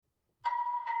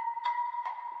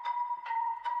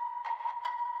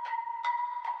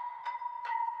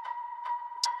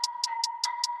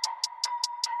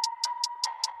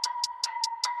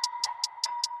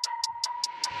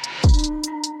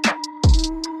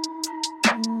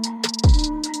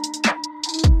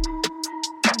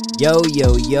Yo,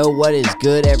 what is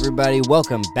good, everybody?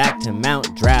 Welcome back to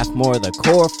Mount Draftmore. The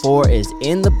Core 4 is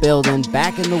in the building,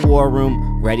 back in the war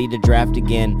room, ready to draft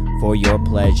again for your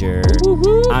pleasure.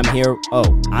 I'm here.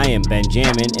 I am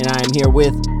Benjamin, and I am here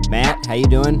with Matt. How you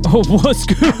doing? Oh, what's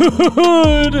good?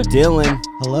 Dylan.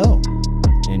 Hello.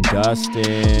 And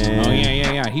Dustin. Oh,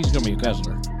 yeah. He's going to be a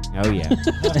guzzler. Oh, yeah.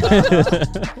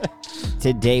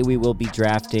 Today we will be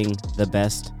drafting the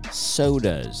best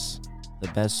sodas.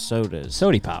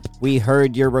 Sody Pop. We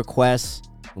heard your requests,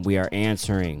 and we are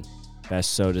answering.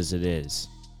 Best sodas it is.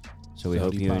 So we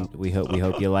hope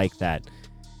you like that.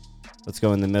 Let's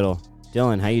go in the middle.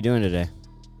 Dylan, how you doing today?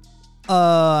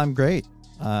 I'm great.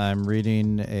 I'm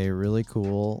reading a really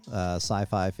cool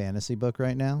sci-fi fantasy book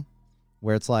right now,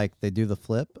 where it's like they do the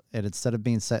flip, and instead of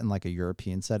being set in like a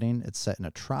European setting, it's set in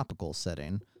a tropical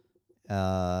setting.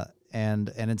 And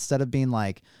instead of being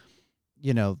like,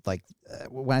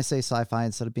 when I say sci-fi,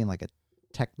 instead of being like a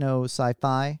techno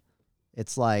sci-fi,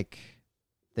 it's like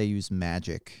they use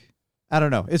magic. I don't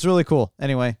know. It's really cool.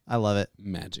 Anyway, I love it.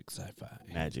 Magic sci-fi.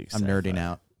 I'm nerding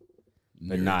out.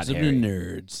 But not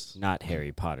nerds. Not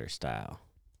Harry Potter style.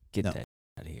 Get that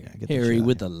out of here. Yeah, Harry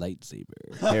with a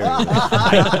lightsaber.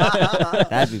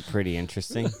 That'd be pretty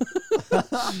interesting.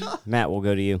 Matt, we'll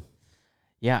go to you.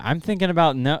 Yeah, I'm thinking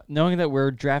about knowing that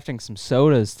we're drafting some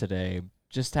sodas today.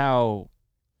 Just how,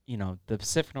 the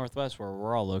Pacific Northwest, where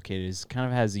we're all located, kind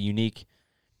of has a unique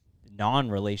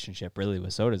non-relationship, really,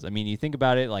 with sodas. I mean, you think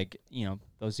about it, like,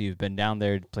 those of you who've been down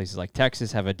there, places like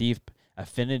Texas have a deep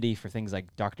affinity for things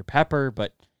like Dr. Pepper,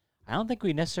 but I don't think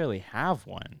we necessarily have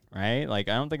one, right? Like,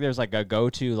 I don't think there's, like, a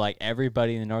go-to, like,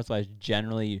 everybody in the Northwest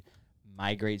generally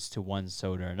migrates to one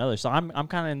soda or another. So I'm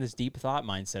kind of in this deep thought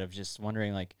mindset of just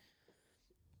wondering, like,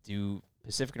 do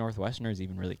Pacific Northwesterners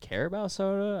even really care about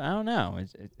soda? I don't know.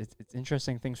 It's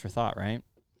interesting things for thought, right?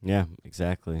 Yeah,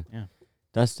 exactly. Yeah.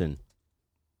 Dustin,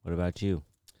 what about you?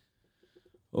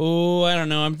 Oh, I don't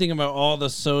know. I'm thinking about all the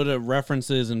soda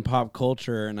references in pop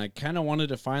culture, and I kind of wanted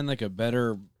to find like a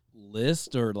better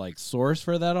list or like source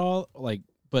for that all.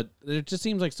 But it just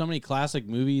seems like so many classic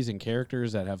movies and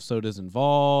characters that have sodas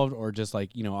involved, or just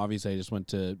like, obviously I just went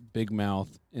to Big Mouth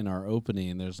in our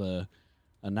opening, and there's a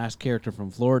nice character from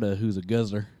Florida who's a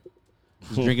guzzler.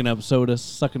 He's drinking up sodas,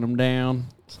 sucking them down.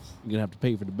 You're going to have to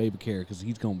pay for the baby care because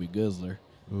he's going to be a guzzler.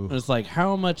 And it's like,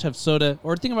 how much have soda...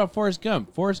 Or think about Forrest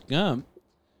Gump. Forrest Gump,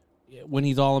 when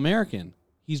he's All-American,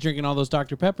 he's drinking all those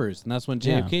Dr. Peppers. And that's when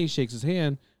JFK shakes his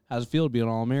hand. How's it feel to be an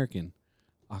All-American?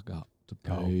 I got to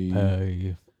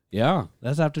pay. Yeah,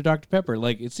 that's after Dr. Pepper.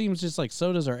 Like, it seems just like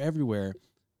sodas are everywhere.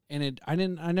 And I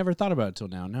never thought about it till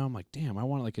now. Now I'm like, damn, I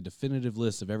want like a definitive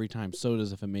list of every time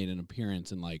sodas have made an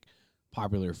appearance in like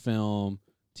popular film,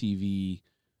 TV,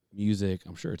 music.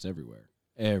 I'm sure it's everywhere.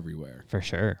 Everywhere. For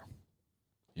sure.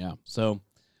 Yeah. So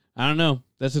I don't know.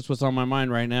 That's just what's on my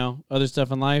mind right now. Other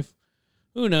stuff in life,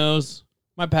 who knows?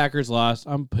 My Packers lost.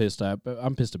 I'm pissed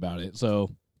about it.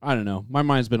 So I don't know. My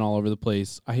mind's been all over the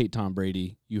place. I hate Tom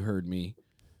Brady. You heard me.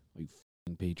 Like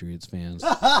Patriots fans.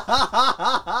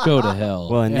 Go to hell.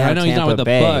 Well, and now I know he's not with the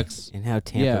Bucks. And how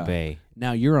Tampa Bay.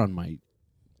 Now you're on my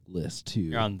list too.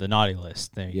 You're on the naughty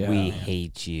list. There you Yeah. go. We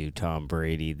hate you, Tom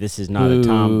Brady. This is not a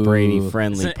Tom Brady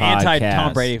friendly It's an podcast.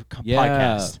 anti-Tom Brady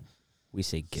podcast. We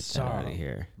say get that out of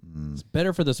here. It's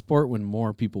better for the sport when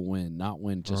more people win, not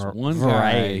when just one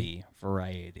Variety.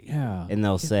 guy. Yeah. And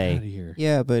they'll Get say, outta here.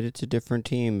 yeah, but it's a different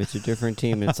team. It's a different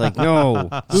team. It's like, no.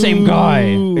 Same guy.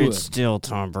 It's still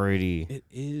Tom Brady. It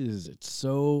is. It's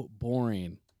so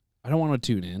boring. I don't want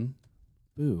to tune in.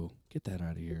 Boo. Get that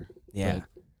out of here. Yeah.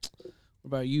 But what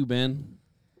about you, Ben?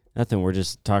 Nothing. We're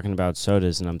just talking about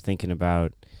sodas, and I'm thinking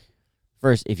about,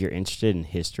 first, if you're interested in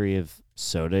history of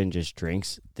soda and just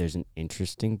drinks, there's an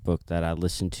interesting book that I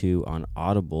listened to on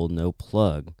Audible, no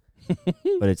plug,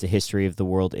 but it's a history of the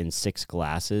world in 6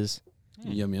 glasses.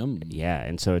 Yum, yum. Yeah,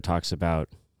 and so it talks about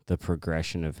the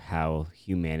progression of how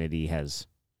humanity has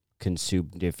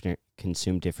consumed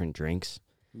different drinks.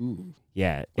 Ooh.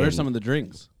 Yeah. What are some of the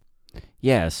drinks?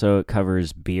 Yeah, so it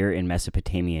covers beer in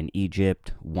Mesopotamia and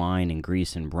Egypt, wine in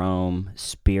Greece and Rome,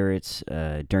 spirits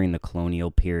during the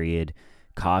colonial period,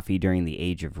 coffee during the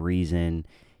Age of Reason,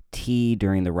 tea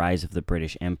during the rise of the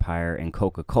British Empire, and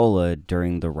Coca-Cola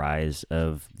during the rise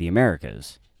of the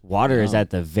Americas. Water is at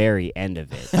the very end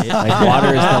of it. Like, water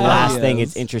is the last thing.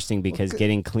 It's interesting because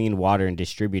getting clean water and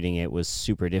distributing it was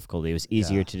super difficult. It was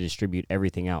easier to distribute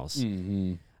everything else.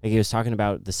 Mm-hmm. Like, he was talking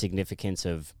about the significance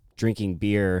of drinking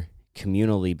beer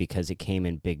communally because it came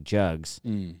in big jugs.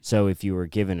 So if you were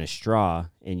given a straw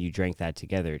and you drank that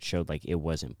together, it showed like it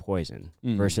wasn't poison.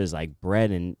 Versus like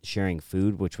bread and sharing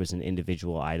food, which was an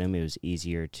individual item, it was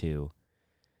easier to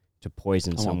to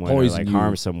poison I won't someone or poison like you.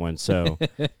 harm someone. So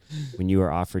when you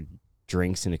were offered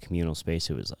drinks in a communal space,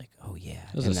 it was like, oh yeah,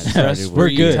 It was and a that started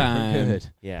stress-free with- time. We're good.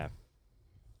 Yeah,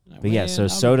 Like, But yeah, man, so I'm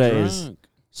soda is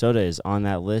drunk. on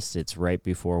that list. It's right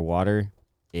before water.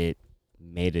 It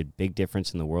made a big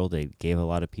difference in the world. It gave a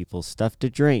lot of people stuff to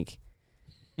drink.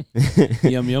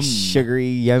 Yum, yum. Sugary,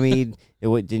 yummy.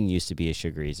 Didn't used to be as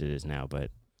sugary as it is now,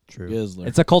 but True. Guzzler.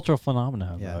 It's a cultural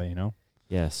phenomenon, Yeah. though, you know?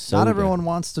 yes. Not everyone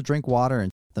wants to drink water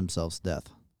and themselves to death.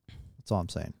 That's all I'm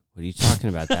saying. What are you talking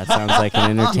about? That sounds like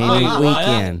an entertainment Wait, what?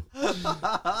 weekend.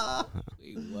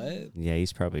 Wait, what? Yeah,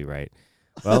 he's probably right.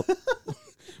 Well,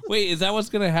 Wait, is that what's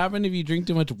gonna happen if you drink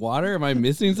too much water? Am I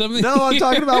missing something? No, I'm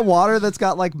talking about water that's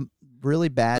got like really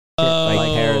bad shit. like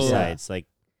Oh. parasites, like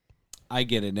I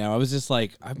get it now. I was just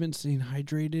like, I've been staying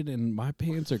hydrated and my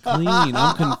pants are clean.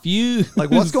 I'm confused.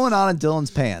 Like what's going on in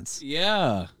Dylan's pants?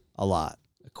 Yeah, A lot.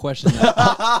 a question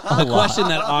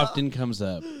that often comes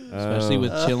up, especially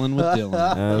with chilling with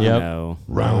Dylan. Oh Yep. no.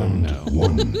 Round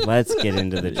one. Let's get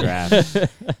into the draft.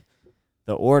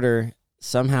 The order,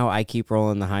 somehow I keep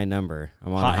rolling the high number.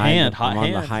 I'm on Hot the high, hand, I'm hot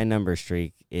on the hand. high number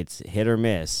streak. It's hit or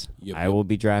miss. Yep, I yep. will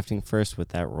be drafting first with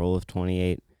that roll of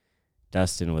 28.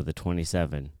 Dustin with a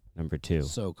 27, number 2.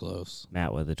 So close.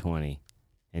 Matt with a 20,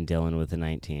 and Dylan with a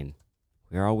 19.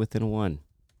 We're all within a 1.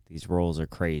 These rolls are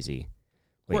crazy.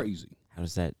 Wait, Crazy. how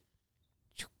does that?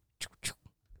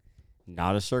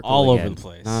 Not a circle All again. over the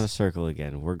place. Not a circle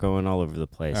again. We're going all over the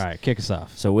place. All right, kick us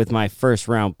off. So with my first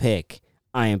round pick,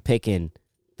 I am picking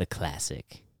the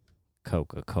classic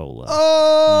Coca-Cola.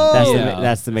 Oh, That's Yeah. the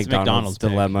that's the It's McDonald's, pick,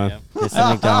 dilemma. yeah. It's the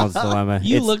McDonald's dilemma.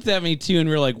 You It's- looked at me too and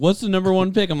were like, "What's the number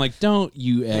one pick?" I'm like, "Don't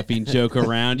you effing joke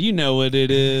around. You know what it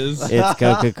is." It's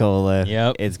Coca-Cola.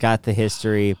 Yep. It's got the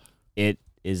history.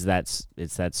 It's that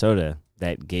soda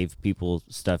that gave people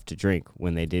stuff to drink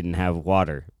when they didn't have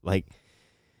water. Like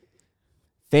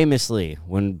famously,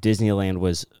 when Disneyland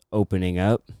was opening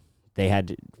up,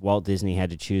 Walt Disney had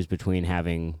to choose between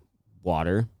having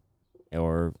water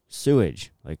or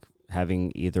sewage, like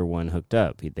having either one hooked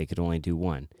up. They could only do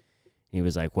one. He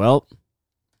was like, "Well,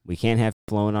 we can't have it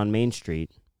flowing on Main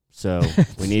Street, so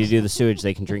we need to do the sewage.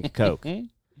 They can drink Coke."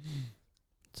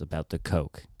 It's about the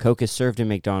Coke. Coke is served in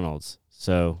McDonald's,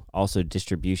 so also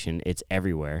distribution. It's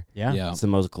everywhere. Yeah. Yeah. It's the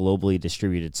most globally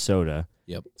distributed soda.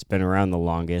 Yep. It's been around the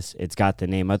longest. It's got the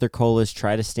name. Other colas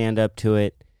try to stand up to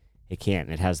it. It can't.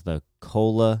 It has the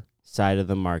cola side of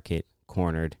the market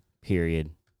cornered, period.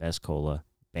 Best cola.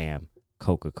 Bam.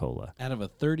 Coca-Cola. Out of a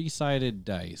 30-sided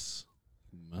dice,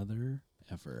 mother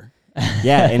effer.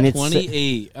 Yeah, and it's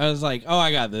 28. I was like, "Oh,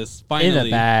 I got this. In Finally, the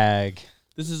bag.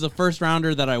 this is the first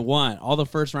rounder that I want. All the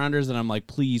first rounders that I'm like,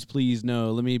 please, please,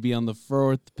 no. Let me be on the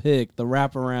fourth pick, the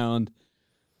wraparound.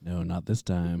 No, not this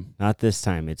time. not this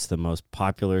time. It's the most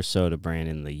popular soda brand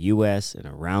in the U.S. and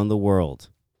around the world.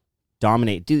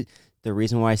 Dominate. Dude, the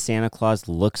reason why Santa Claus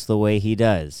looks the way he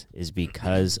does is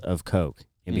because of Coke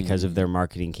and because of their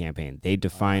marketing campaign. They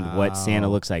defined what Santa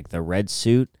Wow. looks like. The red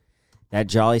suit, that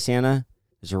Jolly Santa,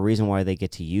 there's a reason why they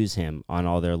get to use him on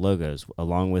all their logos,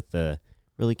 along with the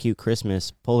really cute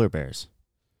Christmas polar bears.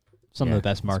 Some Yeah, of the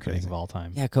best that's marketing crazy. of all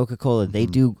time. Yeah, Coca-Cola, they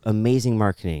do amazing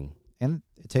marketing. and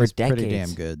it tastes pretty decades.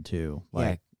 damn good too. Yeah.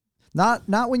 Like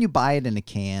not when you buy it in a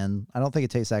can. I don't think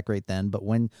it tastes that great then, but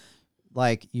when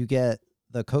like you get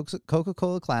the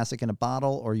Coca-Cola Classic in a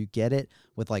bottle, or you get it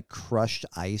with like crushed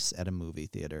ice at a movie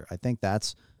theater. I think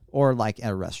that's, or like at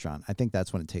a restaurant. I think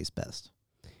that's when it tastes best.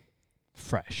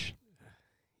 Fresh.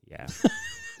 Yeah.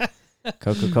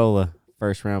 Coca-Cola,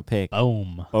 first round pick.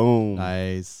 Boom. Boom.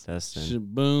 Nice. Dustin.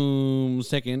 Boom.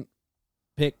 Second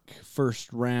pick,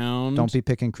 first round. Don't be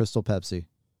picking Crystal Pepsi.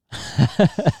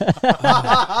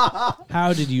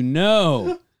 How did you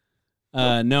know?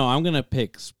 No, I'm going to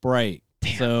pick Sprite.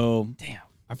 Damn.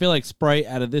 I feel like Sprite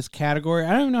out of this category,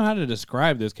 I don't even know how to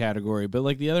describe this category, but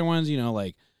like the other ones, you know,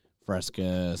 like Fresca,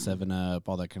 7-Up,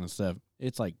 all that kind of stuff.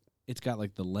 It's like, it's got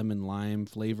like the lemon lime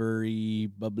flavory,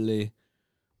 bubbly,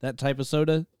 that type of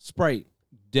soda. Sprite,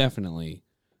 definitely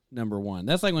number one.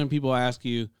 That's like when people ask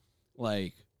you,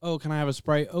 like, oh, can I have a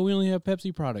Sprite? Oh, we only have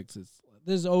Pepsi products.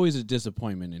 There's always a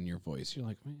disappointment in your voice. You're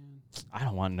like, man, I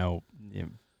don't want no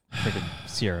freaking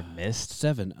Sierra Mist.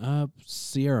 7-Up,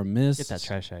 Sierra Mist. Get that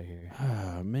trash out of here.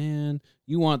 Ah, man,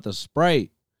 you want the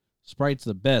Sprite. Sprite's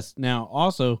the best. Now,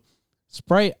 also,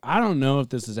 Sprite, I don't know if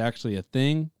this is actually a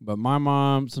thing, but my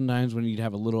mom, sometimes when you'd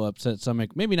have a little upset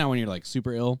stomach, maybe not when you're like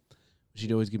super ill,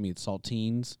 she'd always give me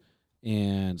saltines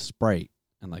and Sprite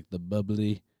and like the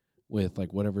bubbly with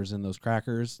like whatever's in those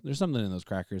crackers. There's something in those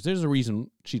crackers. There's a reason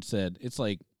she'd said it's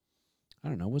like, I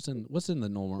don't know, what's in the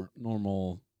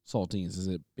normal saltines? Is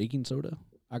it baking soda?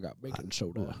 I got baking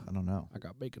soda. I don't know. I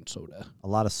got baking soda. A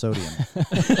lot of sodium.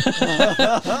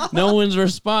 No one's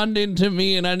responding to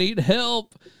me, and I need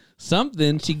help.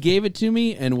 Something. She gave it to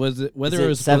me, and was it whether Is it it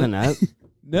was 7 Up?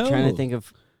 No, Trying to think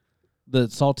of. the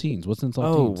saltines. What's in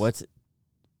saltines? Oh, what's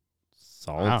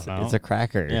salt? I don't know. It's a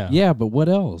cracker. Yeah. Yeah, but what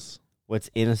else? What's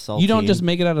in a saltine? You don't just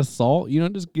make it out of salt. You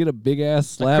don't just get a big ass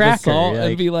slab of cracker, salt and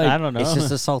like, be like, I don't know. It's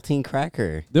just a saltine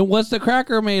cracker. then what's the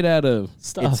cracker made out of?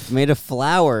 Stuff. It's made of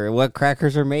flour. What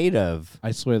crackers are made of?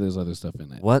 I swear there's other stuff in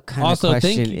it. What kind Also, of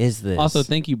thank question you- is this? Also,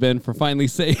 thank you, Ben, for finally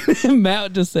saying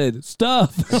Matt just said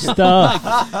stuff.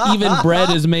 Stuff. Like, even bread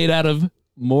is made out of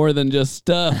more than just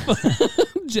stuff.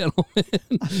 Gentlemen.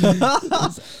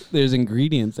 There's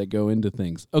ingredients that go into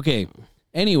things. Okay.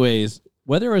 Anyways,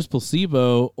 whether it was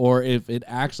placebo or if it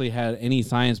actually had any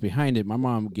science behind it, my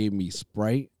mom gave me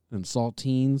Sprite and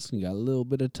saltines. You got a little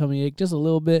bit of tummy ache, just a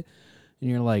little bit. And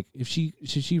you're like, if she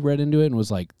read into it and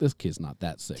was like, this kid's not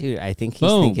that sick. Dude, I think he's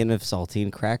Boom. thinking of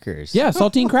saltine crackers. Yeah,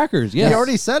 saltine crackers. Yes. He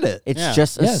already said it. It's Yeah.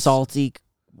 just a Yes. salty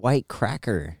white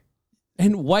cracker.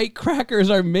 And white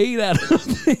crackers are made out of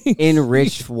things.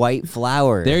 Enriched white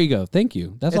flour. There you go. Thank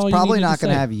you. That's It's all probably you need not to going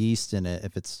to say. have yeast in it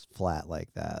if it's flat like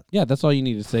that. Yeah, that's all you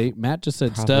need to say. Matt just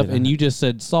said Probably stuff, and not. you just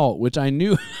said salt, which I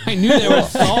knew. I knew there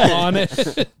was salt on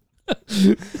it.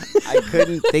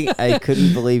 I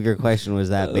couldn't believe your question was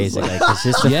that basic. Like, it's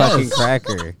just a Yes. fucking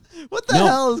cracker. What the No,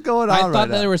 hell is going on I right thought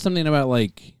now? there was something about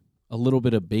like a little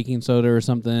bit of baking soda or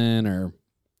something, or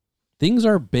things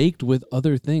are baked with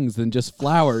other things than just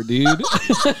flour, dude. Yeah,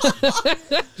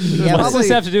 What does probably-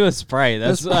 this have to do with Sprite?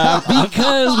 That's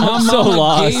Because my I'm so mama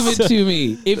lost. gave it to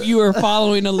me. If you were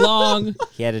following along,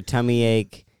 he had a tummy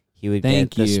ache. He would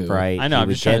Thank get the you. Sprite. I know. He I'm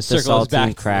would just trying get to the circle us back saltine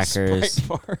to the crackers.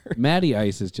 Sprite part. Matty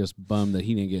Ice is just bummed that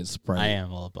he didn't get Sprite. I am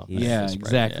a little bummed. Yeah, Sprite,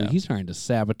 exactly. yeah. He's trying to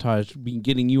sabotage me,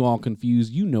 getting you all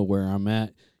confused. You know where I'm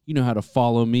at. You know how to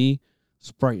follow me.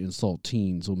 Sprite and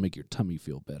saltines will make your tummy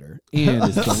feel better. And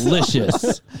it's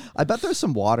delicious. I bet there's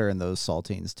some water in those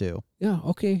saltines too. Yeah,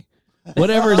 okay.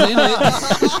 Whatever's in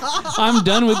it. I'm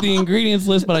done with the ingredients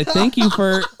list, but I thank you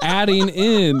for adding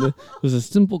in. It was a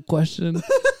simple question.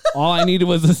 All I needed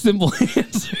was a simple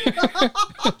answer.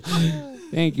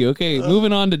 Thank you. Okay,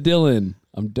 moving on to Dylan.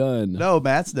 I'm done. No,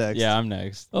 Matt's next. Yeah, I'm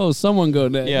next. Oh, someone go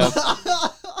next. Yeah.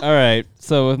 All right.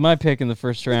 So with my pick in the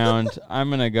first round, I'm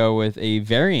gonna go with a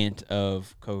variant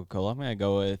of Coca-Cola. I'm gonna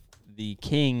go with the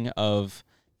king of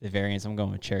the variants. I'm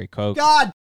going with Cherry Coke.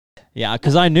 God. Yeah,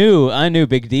 because I knew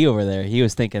Big D over there. He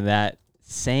was thinking that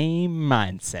same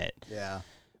mindset. Yeah.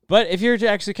 But if you're to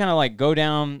actually kind of like go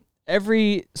down,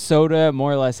 every soda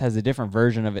more or less has a different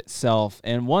version of itself.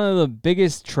 And one of the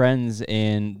biggest trends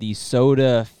in the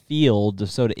soda field, the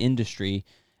soda industry,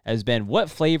 has been what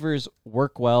flavors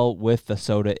work well with the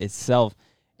soda itself.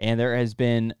 And there has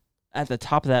been, at the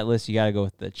top of that list, you got to go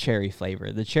with the cherry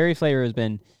flavor. The cherry flavor has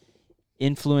been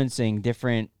influencing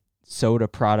different soda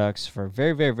products for a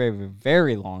very, very, very, very,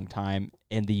 very long time.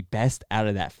 And the best out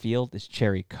of that field is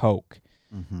Cherry Coke.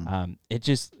 Mm-hmm.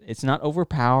 It's not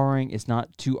overpowering. It's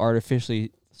not too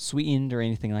artificially sweetened or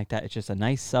anything like that. It's just a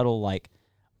nice subtle, like,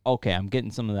 okay, I'm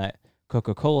getting some of that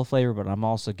Coca-Cola flavor, but I'm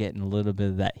also getting a little bit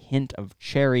of that hint of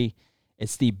cherry.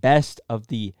 It's the best of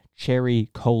the cherry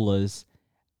colas,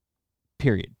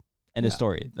 period. End of Yeah.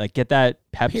 story. Like, get that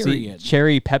Pepsi, Period.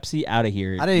 cherry Pepsi out of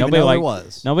here. I didn't even know like, it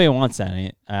was. Nobody wants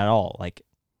that at all. Like,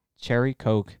 Cherry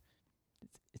Coke,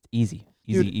 it's easy.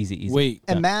 Dude, Easy. Wait.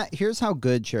 And Matt, here's how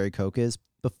good Cherry Coke is.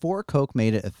 Before Coke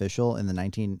made it official in the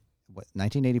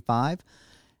 1985,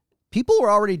 people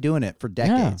were already doing it for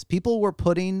decades. People were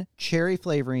putting cherry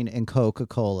flavoring in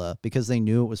Coca-Cola because they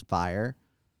knew it was fire.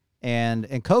 And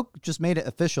Coke just made it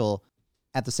official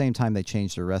at the same time they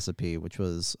changed their recipe, which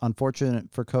was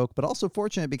unfortunate for Coke, but also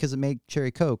fortunate because it made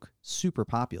Cherry Coke super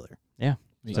popular. Yeah.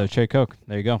 So Cherry Coke,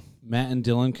 there you go. Matt and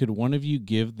Dylan, could one of you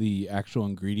give the actual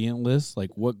ingredient list? Like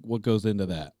what goes into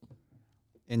that?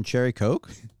 In Cherry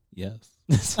Coke? Yes.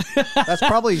 That's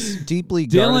probably deeply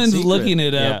guarded Dylan's secret. looking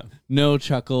it Yeah. up. No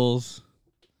chuckles.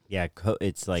 Yeah,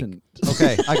 it's like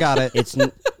Okay, I got it.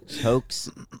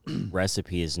 Coke's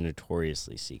recipe is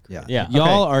notoriously secret. Yeah. Yeah.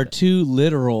 Y'all are too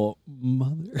literal,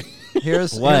 mother.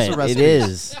 Here's the What? recipe. It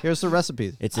is. Here's the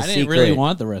recipe. It's a I didn't secret. really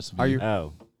want the recipe. Are you-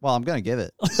 Oh. Well, I'm going to give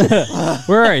it.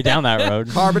 We're already down that road.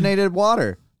 Carbonated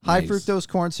water, high Nice. fructose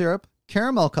corn syrup,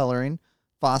 caramel coloring,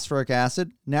 phosphoric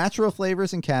acid, natural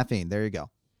flavors, and caffeine. There you go.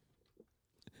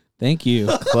 Thank you.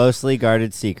 Closely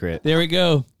guarded secret. There we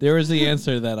go. There was the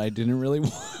answer that I didn't really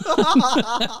want.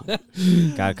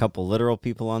 Got a couple literal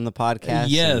people on the podcast.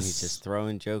 And Yes. he's just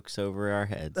throwing jokes over our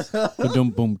heads.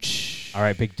 Boom, boom, shh. All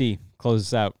right, Big D, close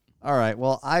us out. All right.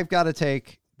 Well, I've got to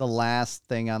take the last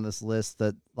thing on this list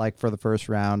that, like, for the first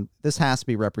round, this has to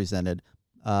be represented.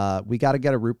 We got to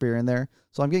get a root beer in there.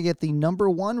 So I'm going to get the number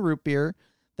 1 root beer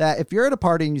that if you're at a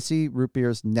party and you see root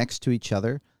beers next to each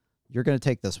other, you're going to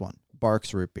take this one,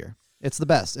 Barks root beer. It's the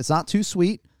best. It's not too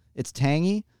sweet. It's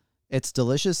tangy. It's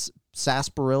delicious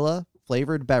sarsaparilla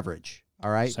flavored beverage.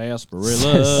 All right.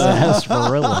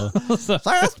 Sarsaparilla.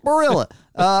 Sarsaparilla.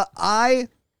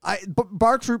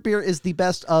 Barks root beer is the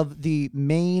best of the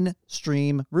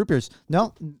mainstream root beers.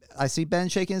 No, I see Ben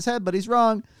shaking his head, but he's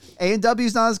wrong. A&W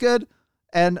is not as good.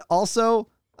 And also,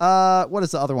 what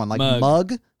is the other one? Like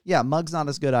Mug? Yeah, Mug's not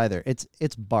as good either.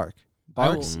 It's Bark.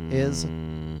 Barks is.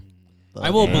 I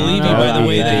will believe you by the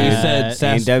way that you said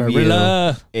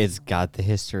sarsaparilla. It's got the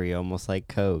history almost like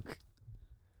Coke.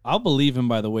 I'll believe him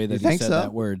by the way that he said so?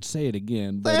 that word. Say it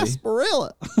again, buddy.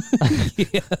 Sarsaparilla.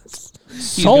 Yes.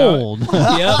 Sold. Yep,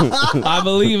 I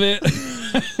believe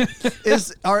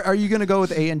it. Are you gonna go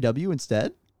with A&W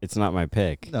instead? It's not my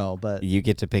pick. No, but You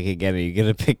get to pick again. Are you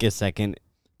going to pick a second?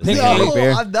 Pick no, root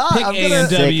beer. I'm not. Pick I'm gonna,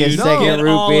 A&W. Second Get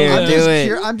root all beer. of Do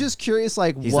them. it. I'm just curious,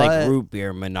 like, He's what? like root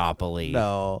beer monopoly.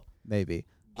 No, maybe.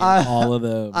 Get all of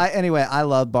them. Anyway, I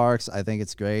love Barks. I think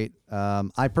it's great.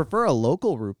 I prefer a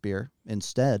local root beer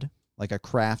instead, like a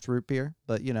craft root beer.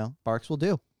 But, Barks will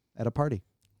do at a party.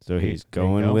 So he's There you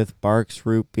going go. with Barks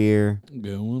root beer.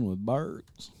 Going with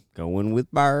Barks. Going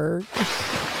with Barks.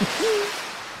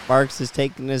 Barks is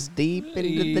taking us deep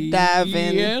into the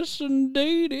dive-in. Yes,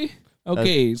 indeedy.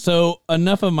 Okay, so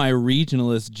enough of my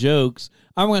regionalist jokes.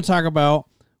 I'm going to talk about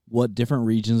what different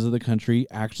regions of the country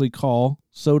actually call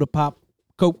soda pop,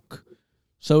 Coke,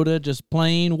 soda, just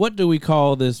plain. What do we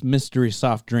call this mystery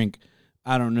soft drink?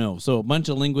 I don't know. So a bunch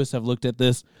of linguists have looked at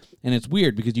this, and it's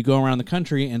weird because you go around the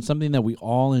country and something that we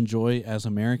all enjoy as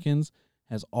Americans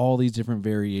has all these different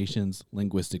variations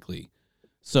linguistically.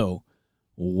 So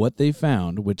what they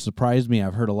found, which surprised me,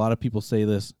 I've heard a lot of people say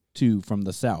this too from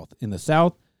the South. In the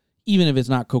South, even if it's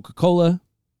not Coca-Cola,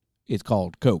 it's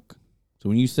called Coke. So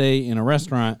when you say in a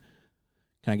restaurant,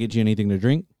 can I get you anything to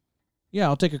drink? Yeah,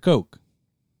 I'll take a Coke.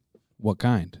 What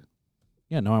kind?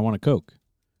 Yeah, no, I want a Coke.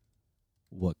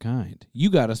 What kind? You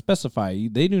got to specify.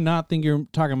 They do not think you're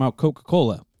talking about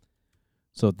Coca-Cola.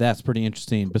 So that's pretty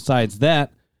interesting. Besides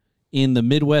that, in the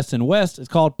Midwest and West, it's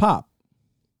called pop.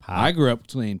 Pop. I grew up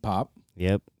saying pop.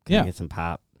 Yep. Can Yeah. I get some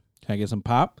pop? Can I get some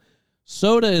pop?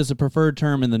 Soda is a preferred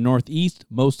term in the Northeast,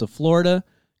 most of Florida,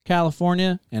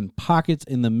 California, and pockets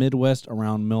in the Midwest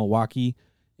around Milwaukee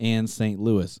and St.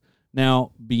 Louis.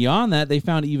 Now, beyond that, they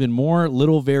found even more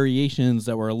little variations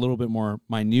that were a little bit more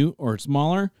minute or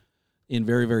smaller in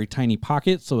very, very tiny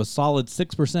pockets. So a solid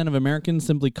 6% of Americans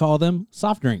simply call them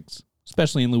soft drinks,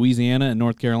 especially in Louisiana and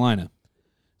North Carolina.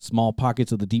 Small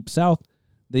pockets of the Deep South,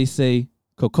 they say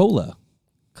Coca-Cola.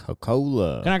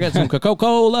 Coca-Cola. Can I get some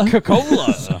Coca-Cola?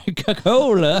 Coca-Cola.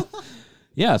 Coca-Cola.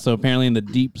 Yeah, so apparently in the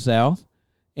Deep South.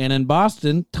 And in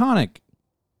Boston, tonic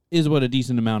is what a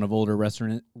decent amount of older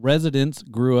residents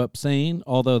grew up saying,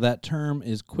 although that term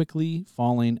is quickly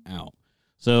falling out.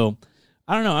 So,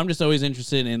 I don't know. I'm just always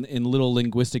interested in little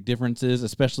linguistic differences,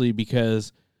 especially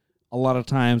because a lot of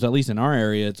times, at least in our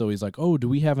area, it's always like, oh, do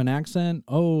we have an accent?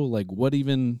 Oh, like what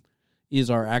even is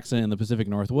our accent in the Pacific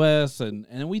Northwest? And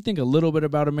we think a little bit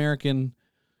about American,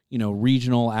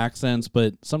 regional accents,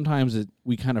 but sometimes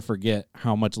we kind of forget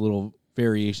how much little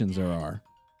variations there are.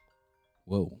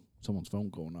 Whoa, someone's phone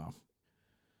going off.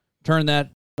 Turn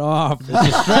that off. It's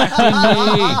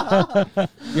distracting me.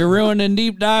 You're ruining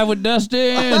Deep Dive with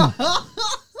Dustin.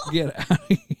 Get out of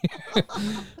here.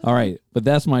 All right, but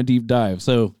that's my deep dive.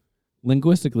 So,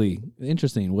 linguistically,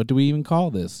 interesting. What do we even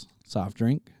call this? Soft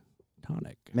drink?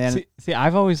 Tonic. Man, See,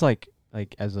 I've always like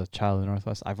as a child in the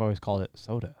Northwest, I've always called it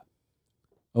soda.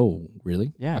 Oh,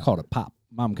 really? Yeah. I called it pop.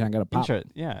 Mom, can I get a pop?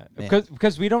 Yeah, Man.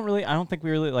 because we don't really. I don't think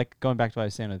we really like going back to what I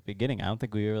was saying at the beginning. I don't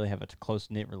think we really have a close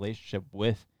knit relationship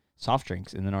with soft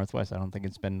drinks in the Northwest. I don't think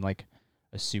it's been like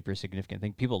a super significant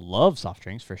thing. People love soft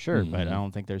drinks for sure, but I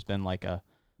don't think there's been like a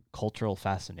cultural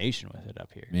fascination with it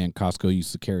up here. Man, Costco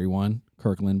used to carry one,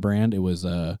 Kirkland brand. It was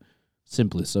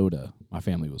Simply Soda. My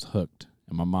family was hooked.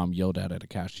 And my mom yelled at a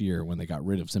cashier when they got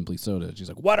rid of Simply Soda. She's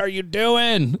like, what are you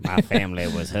doing? My family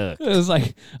was hooked. It was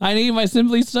like, I need my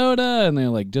Simply Soda. And they're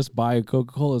like, just buy a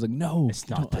Coca-Cola. I was like, no. It's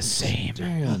not the same.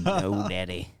 Damn. No,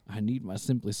 daddy. I need my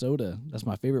Simply Soda. That's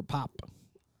my favorite pop.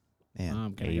 man.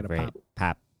 Mom, can I get a Favorite pop?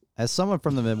 pop. As someone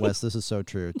from the Midwest, this is so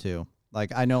true too.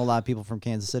 Like, I know a lot of people from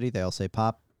Kansas City. They all say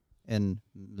pop. In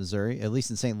Missouri, at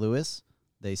least in St. Louis,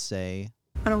 they say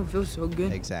I don't feel so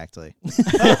good. exactly.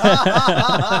 Sorry,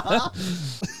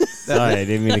 I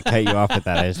didn't mean to cut you off with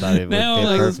that. I just thought it would No, fit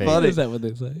like, perfect. funny. is that what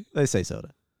they say? They say soda.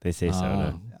 They say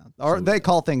soda. Oh. Yeah. Or they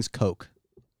call things Coke.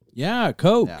 Yeah,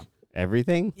 Coke. Yeah.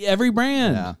 Everything? Every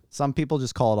brand. Yeah. Some people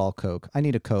just call it all Coke. I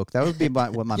need a Coke. That would be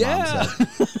what my Yeah. mom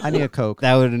said. I need a Coke.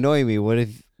 That would annoy me. What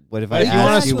if I If you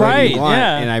want a ask you what Sprite, you want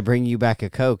yeah. and I bring you back a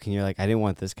Coke and you're like, I didn't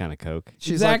want this kind of Coke?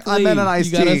 She's Exactly. like, I meant an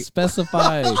iced You gotta tea.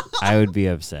 specify. I would be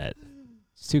upset.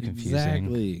 It's too confusing.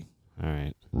 Exactly. All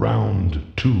right.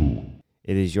 Round 2.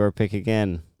 It is your pick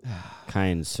again,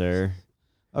 kind sir.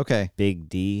 Okay. Big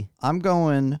D. I'm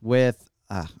going with,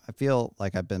 I feel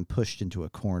like I've been pushed into a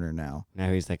corner now. Now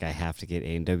he's like, I have to get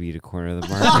A&W to corner the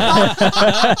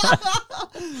market.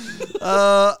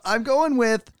 I'm going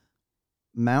with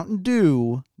Mountain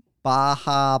Dew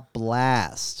Baja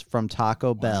Blast from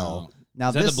Taco Bell. Wow. Now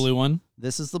Is that the blue one?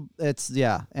 This is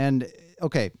and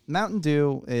okay, Mountain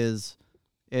Dew is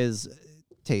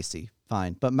tasty,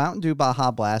 fine, but Mountain Dew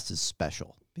Baja Blast is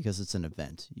special because it's an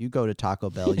event. You go to Taco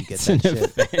Bell, you get that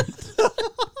shit.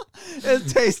 It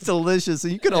tastes delicious, so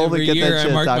you can only Every get year that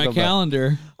shit I mark at Taco my Bell.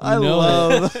 calendar. I You know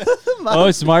love. Oh,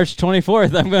 it's March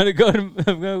 24th. I'm gonna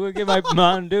go get my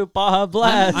Mountain Dew Baja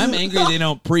Blast. I'm angry they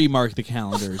don't pre-mark the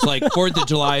calendars. Like 4th of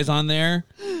July is on there,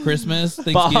 Christmas,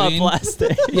 Baja Thanksgiving. Blast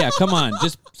Day. Yeah, come on,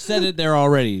 just set it there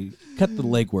already. Cut the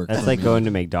legwork. That's like going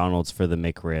to McDonald's for the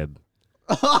McRib.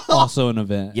 Also an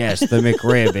event. Yes, the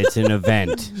McRib. It's an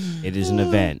event. It is an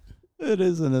event. It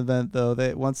is an event, though.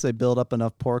 Once they build up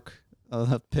enough pork,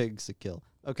 enough pigs to kill.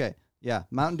 Okay, yeah,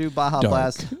 Mountain Dew Baja Dark.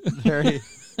 Blast, very,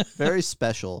 very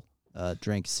special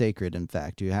drink, sacred. In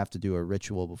fact, you have to do a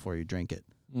ritual before you drink it.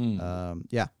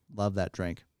 Yeah, love that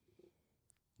drink.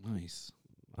 Nice.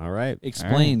 All right.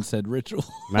 Explain said ritual.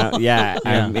 Yeah,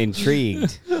 I'm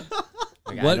intrigued. Like,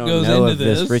 I What don't goes know into of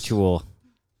this this? ritual.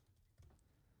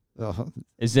 Oh,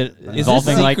 Is it Is this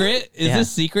involving like? secret? Is yeah. this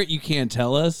secret? You can't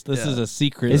tell us. This Yeah. is a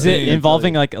secret. Is it thing.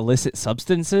 involving like illicit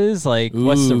substances? Like,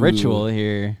 what's the Ooh. ritual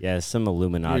here? Yeah, some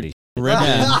Illuminati.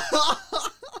 Ripping.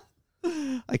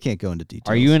 I can't go into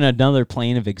details. Are you in another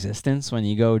plane of existence when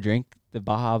you go drink the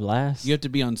Baja Blast? You have to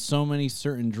be on so many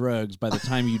certain drugs by the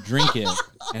time you drink it,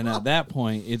 and at that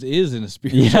point, it is a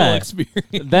spiritual Yeah. experience.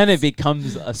 Then it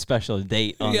becomes a special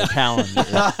date on Yeah. the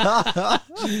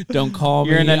calendar. Don't call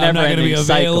You're me. in a I'm not going to be never-ending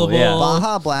cycle, available. yeah.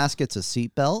 Baja Blast gets a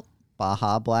seatbelt.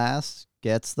 Baja Blast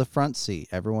gets the front seat.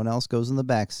 Everyone else goes in the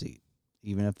back seat,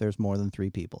 even if there's more than 3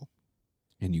 people.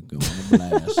 And you go on a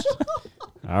blast.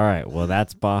 All right. Well,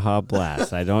 that's Baja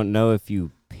Blast. I don't know if you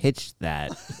pitched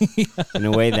that in a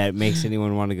way that makes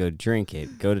anyone want to go drink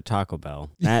it. Go to Taco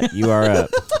Bell. Matt, you are up.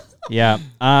 Yeah.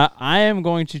 I am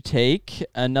going to take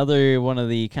another one of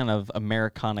the kind of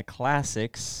Americana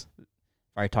classics.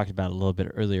 I talked about it a little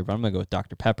bit earlier, but I'm going to go with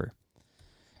Dr. Pepper.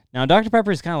 Now, Dr.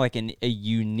 Pepper is kind of like a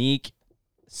unique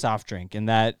soft drink in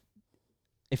that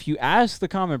if you ask the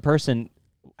common person,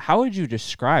 how would you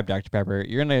describe Dr. Pepper?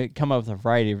 You're going to come up with a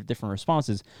variety of different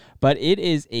responses, but it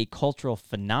is a cultural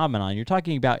phenomenon. You're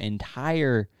talking about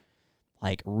entire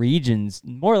like regions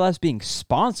more or less being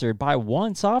sponsored by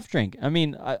one soft drink. I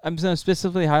mean, I'm going to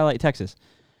specifically highlight Texas.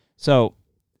 So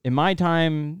in my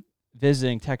time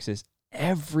visiting Texas,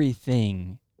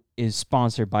 everything is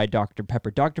sponsored by Dr.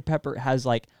 Pepper. Dr. Pepper has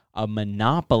like a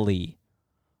monopoly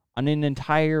on an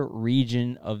entire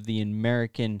region of the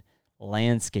American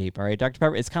landscape. All right, Dr.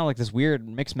 Pepper, it's kind of like this weird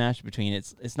mix match between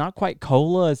it's not quite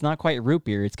cola, it's not quite root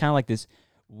beer. It's kind of like this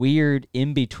weird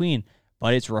in between,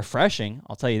 but it's refreshing.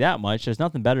 I'll tell you that much. There's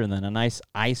nothing better than a nice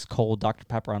ice cold Dr.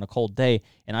 Pepper on a cold day,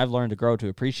 and I've learned to grow to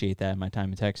appreciate that in my time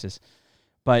in Texas.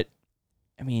 But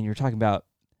I mean, you're talking about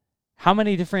how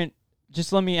many different,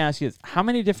 just let me ask you this, how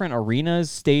many different arenas,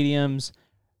 stadiums,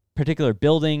 particular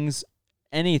buildings,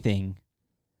 anything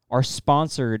are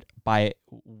sponsored by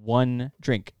one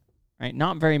drink, right?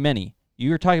 Not very many.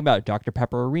 You were talking about Dr.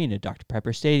 Pepper Arena, Dr.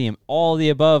 Pepper Stadium, all the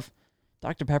above.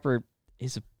 Dr. Pepper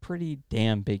is a pretty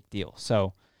damn big deal.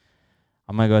 So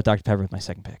I'm going to go with Dr. Pepper with my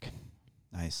second pick.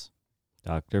 Nice.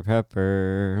 Dr.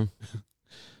 Pepper.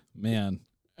 Man,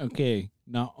 okay.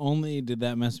 Not only did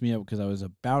that mess me up because I was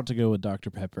about to go with Dr.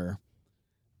 Pepper,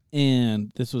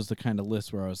 and this was the kind of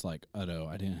list where I was like, oh no,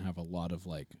 I didn't have a lot of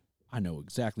like, I know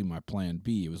exactly my plan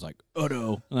B. It was like, oh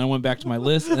no. And I went back to my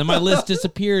list, and then my list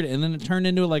disappeared, and then it turned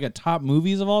into like a top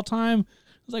movies of all time.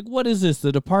 I was like, what is this?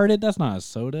 The Departed? That's not a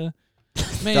soda.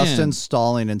 Man. Dustin's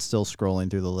stalling and still scrolling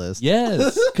through the list.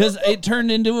 Yes, because it turned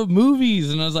into a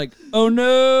movies, and I was like, oh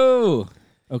no.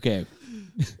 Okay.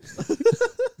 You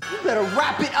better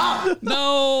wrap it up.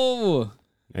 No.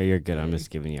 Oh, you're good. I'm just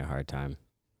giving you a hard time.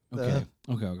 Okay.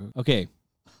 I'm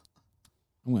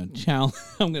gonna challenge.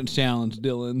 I'm gonna challenge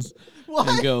Dylan's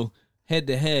and go head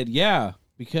to head. Yeah,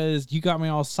 because you got me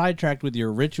all sidetracked with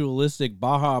your ritualistic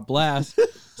Baja Blast.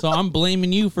 So I'm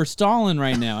blaming you for stalling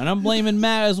right now, and I'm blaming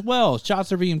Matt as well.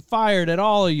 Shots are being fired at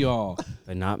all of y'all.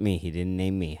 But not me. He didn't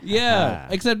name me. Yeah, Ha.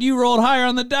 except you rolled higher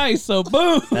on the dice, so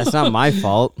boom. That's not my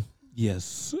fault.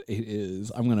 Yes, it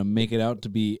is. I'm gonna make it out to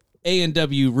be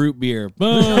A&W root beer.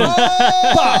 Boom. Bah,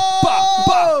 bah,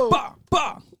 bah, bah,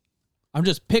 bah. I'm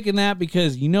just picking that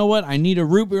because you know what? I need a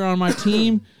root beer on my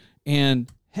team, and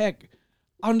heck,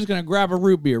 I'm just gonna grab a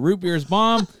root beer. Root beer is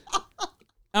bomb.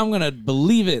 I'm gonna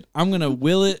believe it. I'm gonna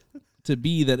will it to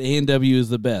be that A&W is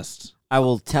the best. I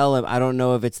will tell him I don't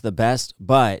know if it's the best,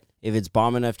 but if it's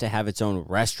bomb enough to have its own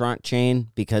restaurant chain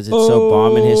because it's so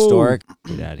bomb and historic,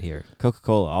 get out of here.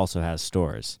 Coca-Cola also has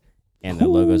stores, and their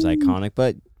logo's iconic,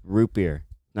 but root beer,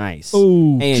 nice.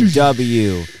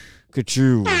 A&W,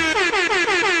 Ka-choo.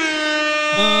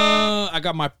 I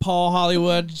got my Paul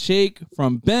Hollywood shake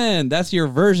from Ben. That's your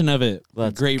version of it.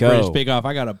 Let's Great go. British Bake Off.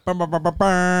 I got a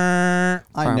burn.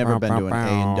 I've never been to an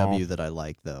A&W that I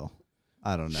like, though.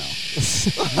 I don't know.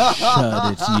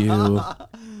 Shut it's you.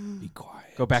 Be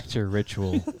quiet. Go back to your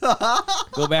ritual.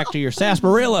 Go back to your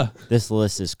sarsaparilla. This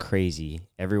list is crazy.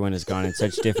 Everyone has gone in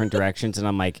such different directions, and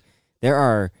I'm like, there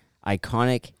are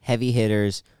iconic heavy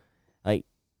hitters like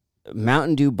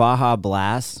Mountain Dew Baja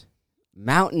Blast,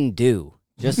 Mountain Dew,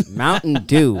 just Mountain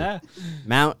Dew,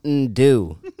 Mountain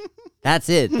Dew. That's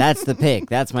it. That's the pick.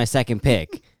 That's my second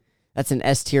pick. That's an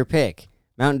S tier pick.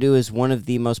 Mountain Dew is one of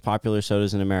the most popular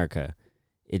sodas in America.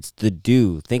 It's the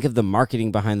Dew. Think of the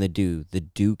marketing behind the Dew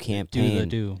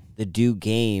campaign, the Dew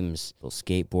games. They'll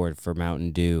skateboard for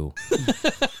Mountain Dew.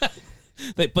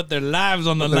 They put their lives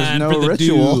on the There's line no for the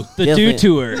ritual. Dew. The Dew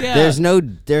Tour. Yeah.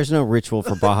 There's no ritual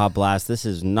for Baja Blast. This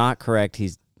is not correct.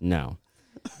 No.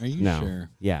 Are you No. sure?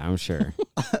 Yeah, I'm sure.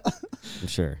 I'm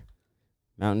sure.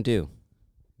 Mountain Dew.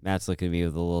 Matt's looking at me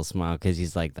with a little smile because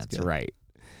he's like, that's right.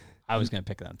 I was going to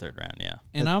pick that in third round, yeah.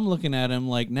 And I'm looking at him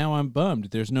like, now I'm bummed.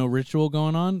 There's no ritual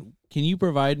going on. Can you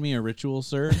provide me a ritual,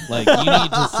 sir? Like, you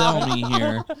need to sell me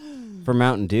here. For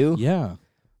Mountain Dew? Yeah.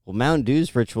 Well, Mountain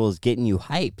Dew's ritual is getting you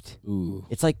hyped. Ooh.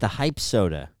 It's like the hype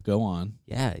soda. Go on.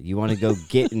 Yeah, you want to go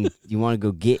get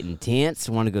intense,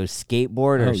 want to go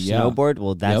skateboard or Oh, yeah. snowboard?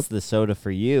 Well, that's Yep. the soda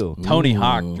for you. Tony Ooh.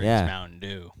 Hawk drinks Yeah. Mountain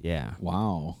Dew. Yeah.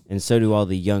 Wow. And so do all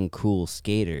the young, cool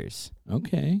skaters.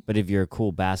 Okay. But if you're a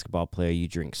cool basketball player, you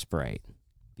drink Sprite.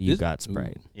 You This- got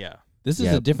Sprite. Yeah. This is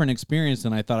Yep. a different experience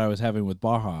than I thought I was having with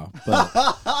Baja, but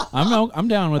I'm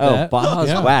down with Oh, that. Baja's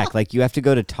Yeah. whack. Like you have to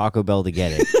go to Taco Bell to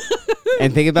get it.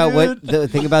 And think about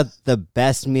think about the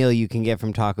best meal you can get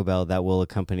from Taco Bell that will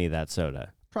accompany that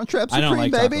soda. Crunchwrap I Supreme, don't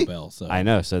like baby. Taco Bell, so I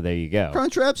know, so there you go.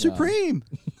 Crunchwrap Supreme.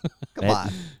 Come That-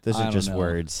 on. Those I are don't just know.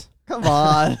 words. Come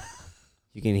on.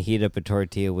 You can heat up a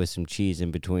tortilla with some cheese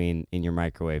in between in your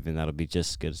microwave, and that'll be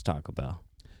just as good as Taco Bell.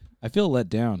 I feel let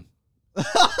down.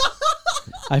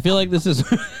 I feel like this is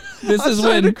this I'm is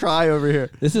starting to when cry over here.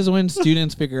 this is when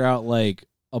students figure out like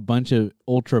a bunch of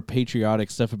ultra patriotic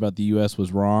stuff about the U.S.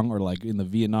 was wrong, or like in the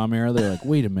Vietnam era, they're like,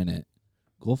 wait a minute,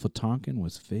 Gulf of Tonkin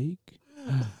was fake.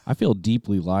 I feel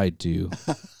deeply lied to.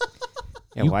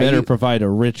 Yeah, You why better provide a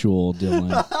ritual,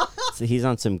 Dylan. So he's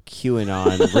on some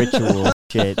QAnon ritual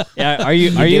shit. Yeah, are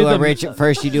you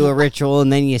First you do a ritual,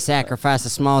 and then you sacrifice a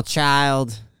small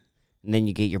child, and then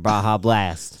you get your Baja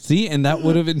Blast. See, and that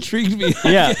would have intrigued me.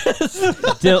 Yeah.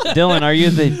 Dylan, are you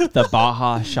the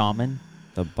Baja shaman?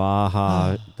 The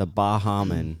Bahaman.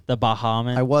 The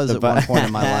Bahaman? I was The at one Ba- point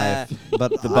in my life,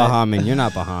 but The Bahaman. You're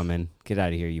not Bahaman. Get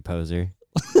out of here, you poser.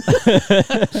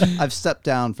 I've stepped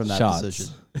down from that Shots.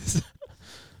 position.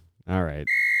 All right.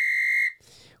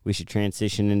 We should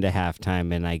transition into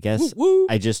halftime, and I guess Woo.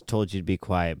 I just told you to be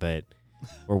quiet, but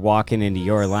we're walking into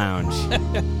your lounge.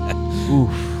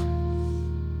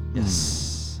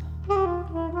 Yes.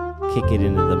 Kick it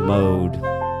into the mode,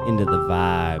 into the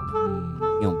vibe.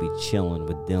 You're going to be chilling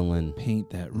with Dylan.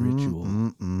 Paint that ritual.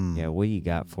 Yeah, what do you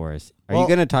got for us? Are Well- you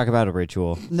going to talk about a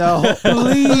ritual? No,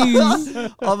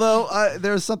 please. Although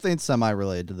there's something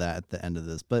semi-related to that at the end of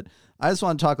this, but I just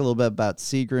want to talk a little bit about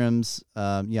Seagram's.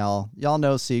 Y'all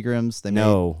know Seagram's.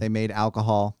 They made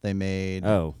alcohol. They made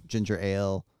Oh, ginger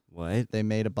ale. what? They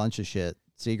made a bunch of shit.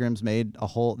 Seagram's made a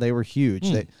whole. They were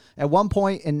huge. They, at one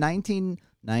point in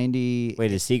 1990.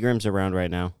 Wait, is Seagram's around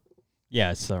right now?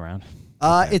 Yeah, it's still around.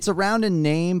 It's around in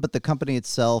name, but the company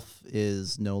itself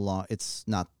is no longer. It's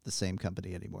not the same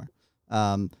company anymore.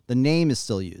 The name is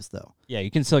still used though. Yeah,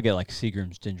 you can still get like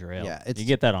Seagram's ginger ale. Yeah, it's- you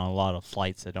get that on a lot of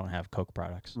flights that don't have Coke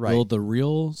products. Right. Will the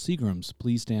real Seagrams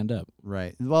please stand up?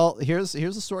 Right. Well, here's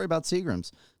a story about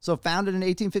Seagram's. So, founded in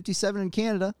 1857 in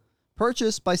Canada,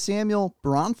 purchased by Samuel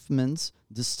Bronfman's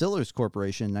Distillers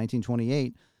Corporation in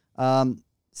 1928.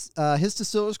 his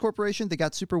Distillers Corporation, they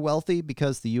got super wealthy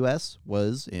because the U.S.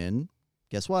 was in,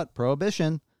 guess what,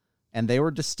 Prohibition. And they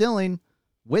were distilling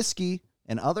whiskey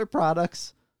and other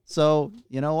products. So,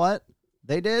 you know what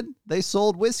they did? They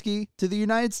sold whiskey to the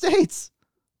United States.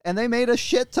 And they made a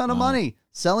shit ton of money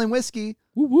selling whiskey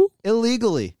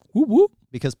illegally.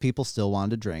 Because people still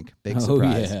wanted to drink. Big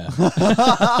surprise. Yeah.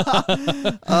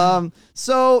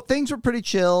 So things were pretty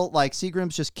chill. Like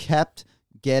Seagram's just kept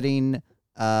getting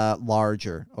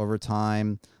larger over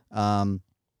time.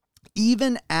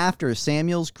 Even after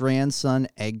Samuel's grandson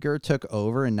Edgar took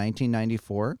over in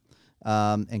 1994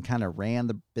 and kind of ran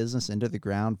the business into the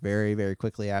ground very, very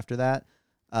quickly after that,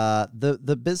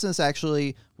 the business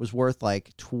actually was worth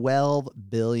like $12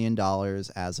 billion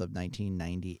as of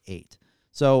 1998.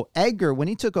 So Edgar, when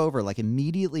he took over, like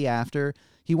immediately after,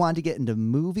 he wanted to get into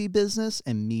movie business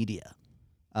and media.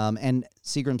 And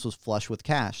Seagram's was flush with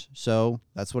cash. So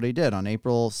that's what he did. On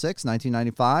April 6,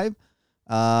 1995,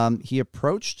 he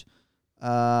approached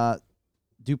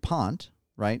DuPont,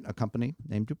 right, a company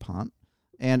named DuPont,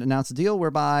 and announced a deal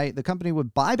whereby the company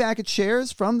would buy back its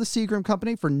shares from the Seagram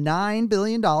Company for $9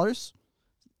 billion.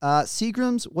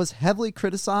 Seagram's was heavily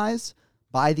criticized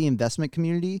by the investment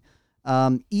community.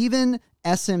 Even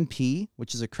S&P,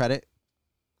 which is a credit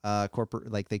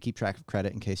corporate, like they keep track of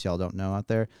credit in case y'all don't know out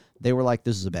there, they were like,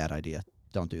 this is a bad idea.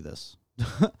 Don't do this.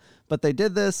 But they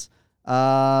did this.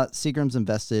 Seagram's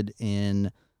invested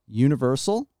in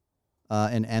Universal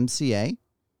and MCA.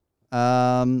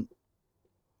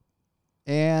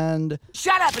 And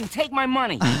Shut up and take my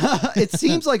money. it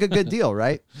seems like a good deal,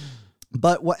 right?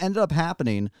 But what ended up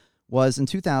happening was in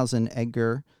 2000,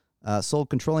 Edgar sold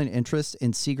controlling interest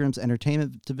in Seagram's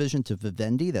entertainment division to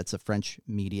Vivendi, that's a French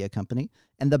media company,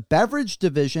 and the beverage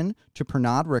division to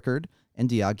Pernod Ricard and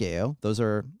Diageo. Those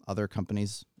are other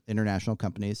companies, international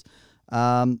companies.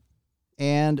 And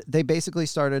they basically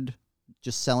started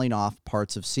just selling off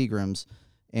parts of Seagram's,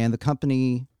 and the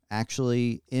company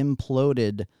actually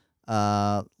imploded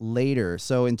later.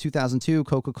 So in 2002,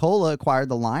 Coca-Cola acquired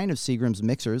the line of Seagram's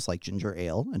mixers like ginger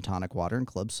ale and tonic water and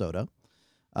club soda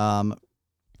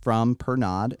from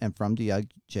Pernod and from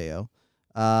Diageo,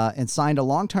 and signed a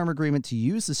long-term agreement to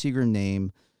use the Seagram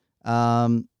name.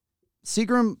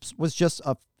 Seagram was just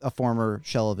a former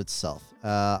shell of itself.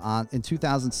 In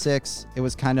 2006, it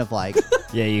was kind of like...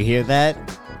 Yeah, you hear that?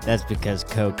 That's because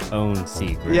Coke owns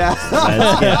Seagram. Yeah.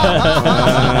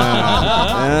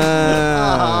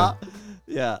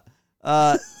 Yeah.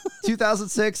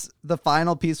 2006, the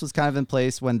final piece was kind of in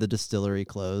place when the distillery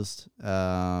closed.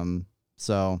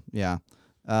 So, yeah.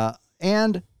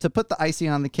 And to put the icing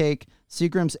on the cake,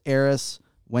 Seagram's heiress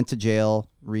went to jail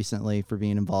recently for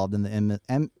being involved in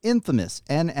the infamous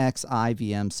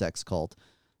NXIVM sex cult,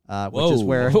 which is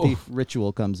where the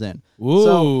ritual comes in.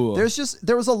 Whoa. So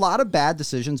there was a lot of bad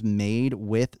decisions made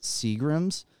with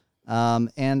Seagram's,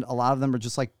 and a lot of them are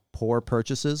just like poor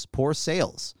purchases, poor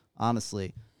sales,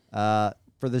 honestly. For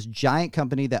this giant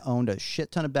company that owned a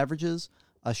shit ton of beverages,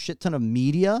 a shit ton of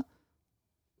media,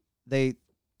 they're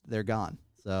gone.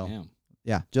 So, Damn.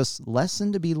 yeah, just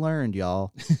lesson to be learned,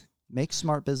 y'all. Make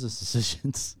smart business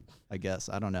decisions, I guess.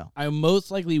 I don't know. I most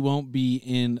likely won't be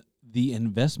in the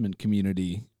investment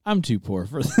community. I'm too poor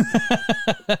for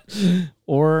that.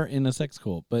 Or in a sex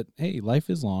cult. But hey, life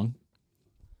is long.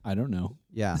 I don't know.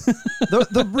 Yeah.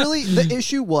 The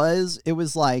issue was, it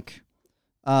was like,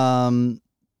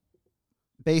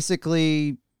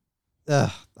 basically,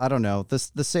 I don't know.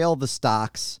 The sale of the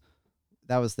stocks,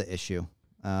 that was the issue.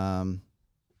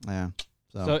 Yeah.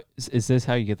 So is this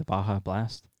how you get the Baja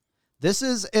Blast? This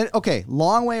is okay.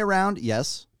 Long way around,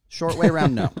 yes. Short way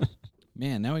around, no.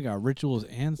 Man, now we got rituals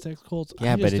and sex cults. I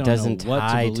Yeah, just but it don't know doesn't what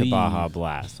tie to believe. Baja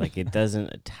Blast. Like, it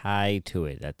doesn't tie to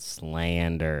it. That's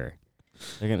slander.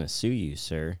 They're going to sue you,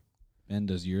 sir. Ben,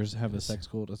 does yours have a sex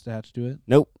cult attached to it?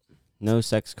 Nope. No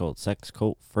sex cult. Sex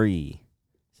cult free.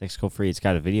 Sex cult free. It's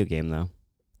got a video game, though.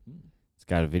 It's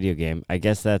got a video game. I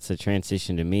guess that's a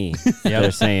transition to me.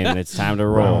 They're saying it's time to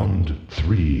roll. Round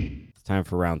 3. It's time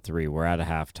for round 3. We're out of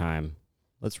halftime.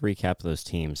 Let's recap those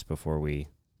teams before we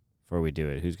do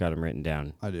it. Who's got them written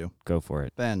down? I do. Go for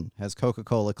it. Ben has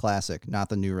Coca-Cola Classic, not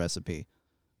the new recipe.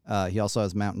 He also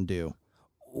has Mountain Dew,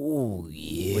 Oh,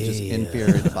 yeah. which is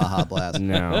inferior to Baja Blast.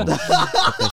 No. Get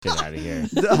that shit out of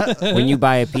here. When you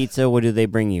buy a pizza, what do they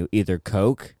bring you? Either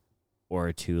Coke or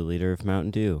a 2-liter of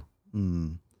Mountain Dew.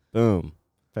 Boom.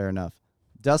 Fair enough.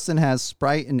 Dustin has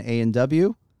Sprite and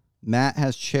A&W. Matt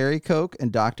has Cherry Coke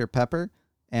and Dr. Pepper.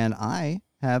 And I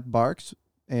have Barks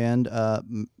and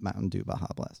Mountain Dew Baja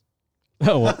Blast.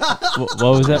 Oh, what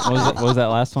was that? What was that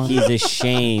last one? He's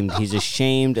ashamed. He's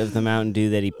ashamed of the Mountain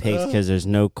Dew that he picked because there's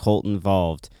no Colt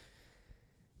involved.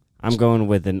 I'm going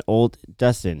with an old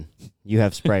Dustin. You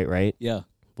have Sprite, right? Yeah.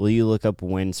 Will you look up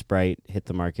when Sprite hit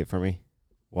the market for me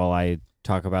while I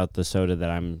talk about the soda that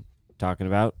I'm talking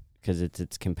about? Because it's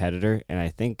its competitor, and I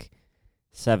think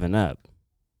 7-Up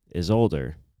is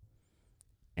older,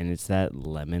 and it's that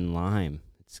lemon lime.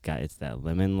 It's that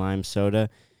lemon lime soda.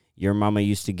 Your mama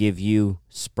used to give you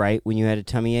Sprite when you had a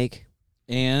tummy ache.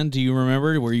 And do you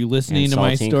remember? Were you listening And to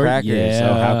my saltine story? crackers. Yeah.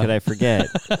 So how could I forget?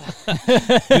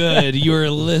 Good, you were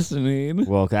listening.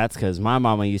 Well, that's because my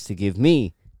mama used to give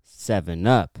me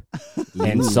 7-Up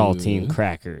and saltine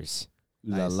crackers. Ooh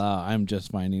la la, I'm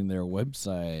just finding their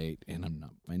website, and I'm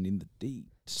not finding the date.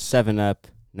 7-Up,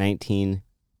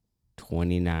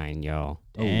 1929, y'all.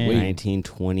 Oh, wait.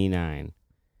 1929.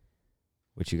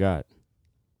 What you got?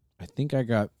 I think I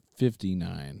got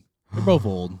 59. They're both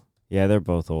old. Yeah, they're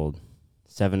both old.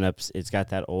 7-Up's, it's got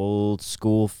that old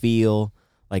school feel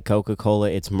like Coca-Cola.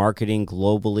 Its marketing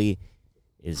globally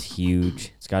is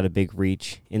huge. It's got a big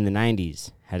reach. In the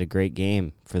 90s, had a great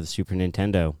game for the Super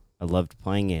Nintendo. I loved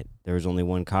playing it. There was only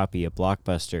one copy, a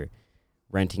Blockbuster.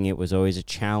 Renting it was always a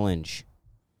challenge,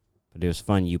 but it was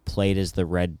fun. You played as the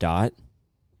red dot.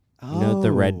 You know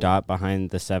the red dot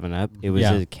behind the 7-Up? It was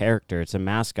a character. It's a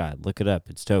mascot. Look it up.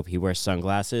 It's dope. He wears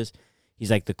sunglasses. He's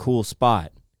like the cool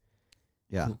spot.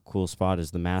 Yeah. Cool spot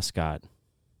is the mascot.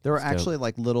 There were It's dope. actually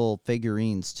like little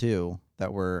figurines too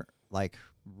that were like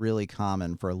really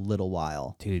common for a little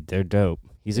while. Dude, they're dope.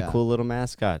 He's a Yeah. cool little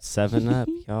mascot. 7-Up,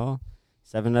 y'all.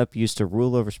 7-Up used to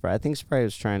rule over Sprite. I think Sprite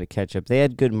was trying to catch up. They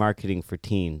had good marketing for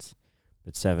teens,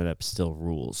 but 7-Up still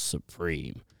rules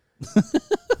supreme.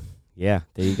 Yeah,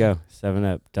 there you go.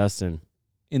 7-Up. Dustin.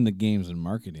 In the games and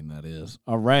marketing, that is.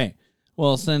 All right.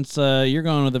 Well, since you're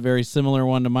going with a very similar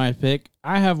one to my pick,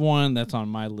 I have one that's on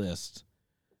my list.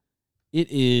 It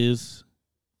is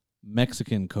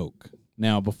Mexican Coke.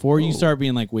 Now, before you start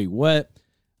being like, wait, what?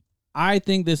 I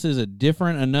think this is a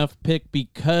different enough pick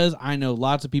because I know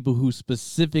lots of people who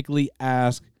specifically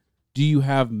ask, do you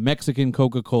have Mexican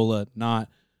Coca-Cola, not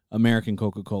American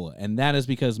Coca-Cola? And that is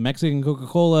because Mexican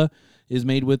Coca-Cola is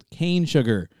made with cane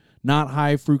sugar, not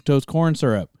high fructose corn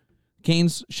syrup. Cane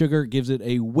sugar gives it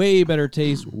a way better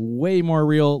taste, way more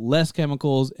real, less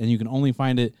chemicals, and you can only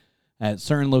find it at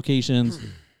certain locations.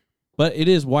 But it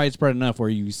is widespread enough where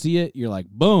you see it, you're like,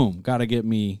 boom, gotta get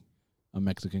me a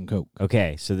Mexican Coke.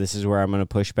 Okay, so this is where I'm going to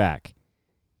push back.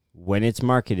 When it's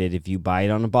marketed, if you buy it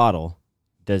on a bottle,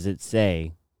 does it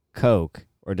say Coke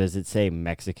or does it say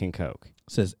Mexican Coke?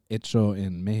 It says hecho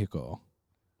en Mexico,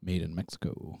 made in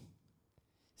Mexico.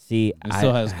 See, It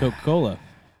still has Coca-Cola.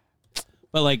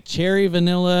 But like cherry,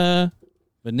 vanilla,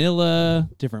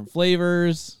 different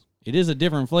flavors. It is a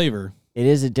different flavor. it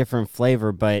is a different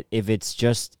flavor, but if it's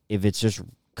just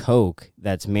Coke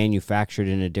that's manufactured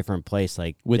in a different place,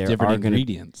 like With there different are gonna-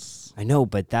 ingredients. I know,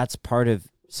 but that's part of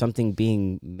something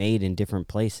being made in different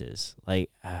places.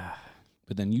 Like,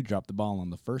 But then you dropped the ball on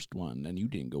the first one and you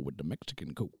didn't go with the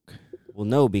Mexican Coke. well,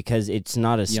 no, because it's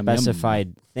not a Yum, yum.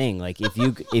 specified thing. Like if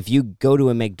you go to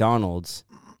a McDonald's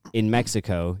in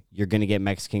Mexico, you're gonna get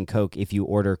Mexican Coke if you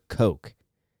order Coke.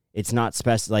 It's not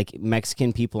like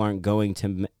Mexican people aren't going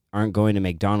to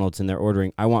McDonald's and they're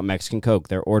ordering, I want Mexican Coke.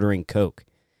 They're ordering Coke.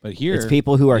 But here It's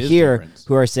people who are is here different.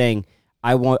 who are saying,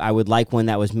 I would like one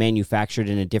that was manufactured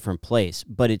in a different place,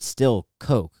 but it's still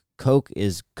Coke. Coke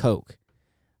is Coke.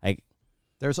 Like,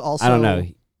 There's also I don't know.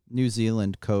 New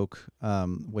Zealand Coke,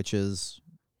 which it's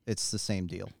the same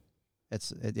deal.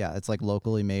 It's like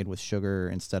locally made with sugar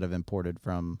instead of imported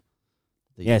from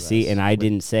the Yeah, US. see, and I With-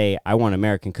 didn't say I want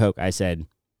American Coke. I said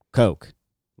Coke,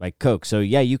 like Coke. So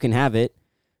yeah, you can have it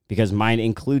because mine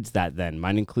includes that. Then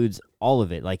mine includes all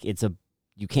of it. Like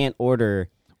you can't order.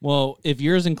 Well, if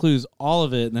yours includes all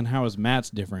of it, then how is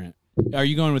Matt's different? Are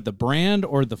you going with the brand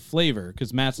or the flavor?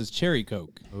 Because Matt's is cherry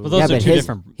Coke. Well, those yeah, are but two his,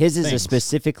 different his is a things.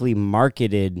 specifically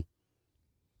marketed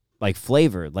like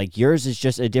flavor. Like yours is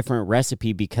just a different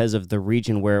recipe because of the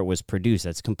region where it was produced.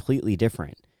 That's completely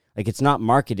different. Like it's not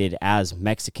marketed as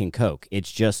Mexican Coke.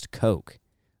 It's just Coke.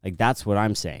 Like that's what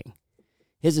I'm saying.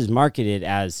 His is marketed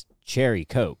as cherry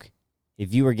Coke.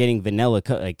 If you were getting vanilla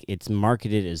Coke, like it's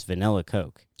marketed as vanilla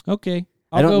Coke. Okay.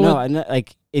 I don't go know. with- I'm not,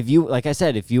 like if you, like I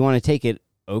said, if you want to take it,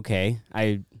 okay.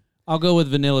 I'll go with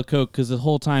vanilla Coke because the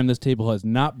whole time this table has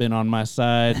not been on my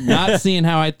side. Not seeing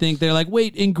how I think they're like,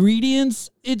 wait, ingredients?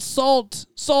 It's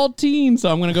saltine. So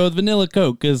I'm going to go with vanilla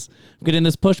Coke because I'm getting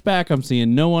this pushback. I'm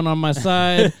seeing no one on my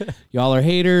side. Y'all are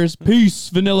haters. Peace,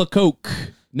 vanilla Coke.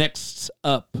 Next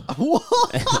up.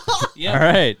 Yep. All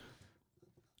right.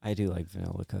 I do like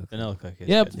vanilla Coke. Vanilla Coke. is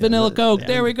Yep, good. vanilla that- Coke. yeah.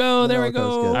 There we go. There we Vanilla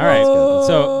Coke's go. good. All right.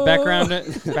 So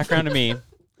background to me.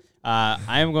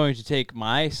 I am going to take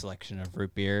my selection of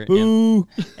root beer Boo.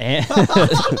 and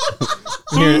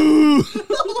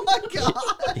Oh my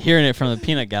god! hearing it from the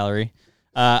peanut gallery.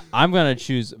 I'm going to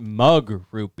choose mug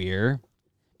root beer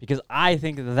because I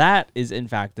think that is in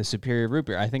fact the superior root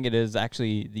beer. I think it is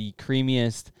actually the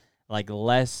creamiest, like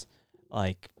less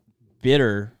like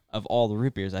bitter of all the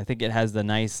root beers. I think it has the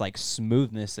nice like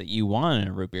smoothness that you want in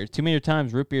a root beer. Too many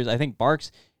times root beers, I think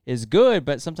Barks is good,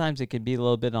 but sometimes it can be a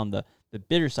little bit on the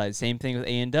bitter side. Same thing with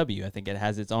A&W. I think it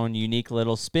has its own unique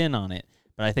little spin on it.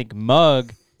 But I think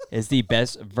mug is the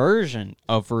best version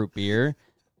of root beer.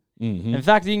 Mm-hmm. In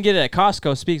fact, you can get it at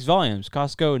Costco. Speaks volumes.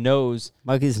 Costco knows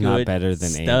Mug is not good better than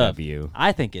stuff. A&W.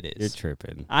 I think it You're is.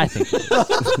 tripping. I think it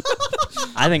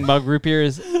is. I think mug root beer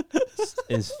is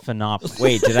phenomenal.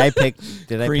 Wait, did I pick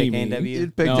Creamy. A&W?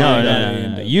 You'd pick No,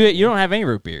 Jimmy. No. You don't have any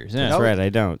root beers. Yeah. That's right, I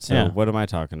don't. So Yeah. what am I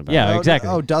talking about? Yeah, Oh, exactly.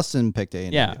 Oh, Dustin picked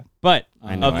A&W. Yeah, but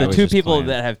I know, of I the was two just people playing.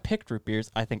 that have picked root beers,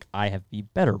 I think I have the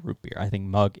better root beer. I think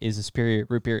Mug is a superior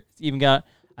root beer. It's even got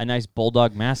a nice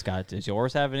bulldog mascot. Does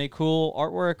yours have any cool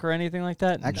artwork or anything like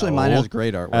that? Actually, No. mine has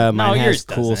great artwork. Mine No, has yours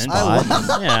cool doesn't.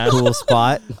 spot. Yeah. Cool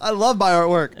spot. I love my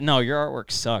artwork. No, your artwork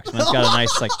sucks. Mine's got a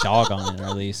nice like dog on it, or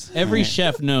at least Every Right.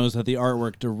 chef knows that the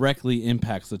artwork directly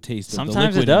impacts the taste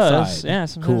Sometimes of it the liquid does. inside. Yeah,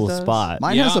 sometimes Cool it does. spot.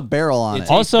 Mine Yeah. has a barrel on It it.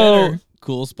 tastes Also, better.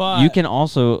 Cool spot. You can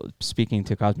also, speaking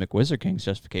to Cosmic Wizard King's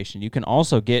justification, you can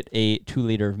also get a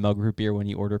 2-liter of Mug root beer when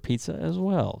you order pizza as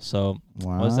well. So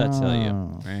what does that tell you?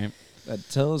 Wow. Right? That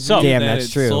tells So- you Damn, that that's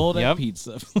it's true. sold Yep. at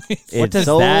pizza places. It's does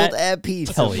sold that at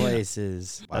pizza tell you?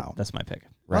 places. Wow. That's my pick.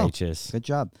 Righteous. Good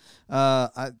job.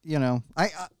 I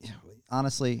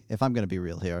honestly, if I'm gonna be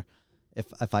real here,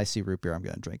 if I see root beer, I'm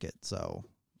gonna drink it. So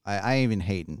I ain't even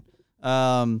hating.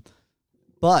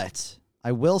 But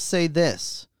I will say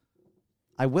this.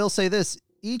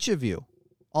 Each of you,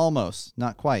 almost,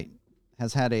 not quite,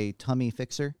 has had a tummy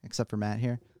fixer, except for Matt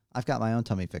here. I've got my own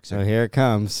tummy fixer. So here it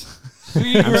comes.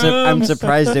 I'm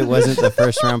surprised it wasn't the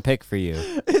first round pick for you.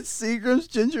 It's Seagram's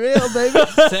ginger ale, baby.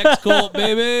 Sex cult,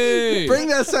 baby. Bring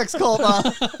that sex cult on.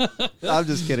 I'm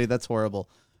just kidding. That's horrible.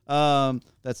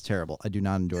 That's terrible. I do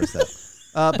not endorse that.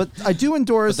 But I do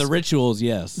endorse But the rituals,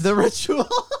 yes. the ritual.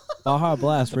 Baja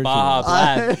Blast rituals. Baja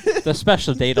Blast, the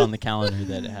special date on the calendar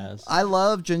that it has. I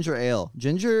love ginger ale.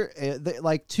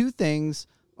 Like two things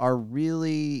are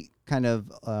really kind of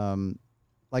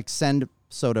like send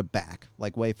soda back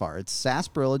like way far. It's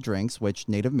sarsaparilla drinks, which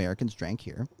Native Americans drank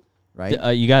here,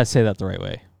 right? You got to say that the right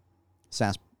way.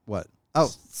 What?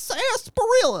 Oh,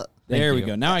 sarsaparilla. There we you.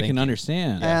 go. Now I Thank can you.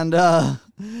 understand.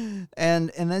 And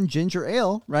then ginger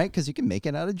ale, right? Because you can make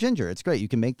it out of ginger. It's great. You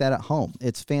can make that at home.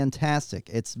 It's fantastic.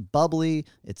 It's bubbly.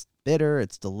 It's bitter.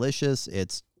 It's delicious.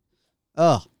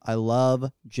 I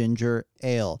love ginger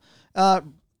ale. I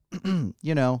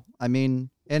mean,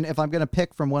 and if I'm gonna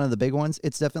pick from one of the big ones,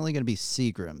 it's definitely gonna be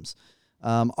Seagram's.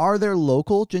 Are there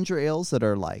local ginger ales that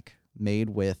are like made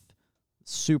with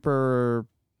super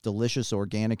delicious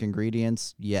organic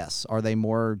ingredients? Yes. Are they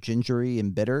more gingery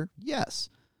and bitter? Yes.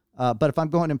 But if I'm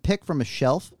going to pick from a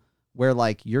shelf where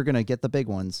like you're going to get the big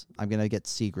ones, I'm going to get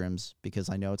Seagram's because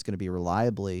I know it's going to be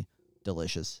reliably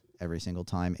delicious every single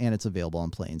time, and it's available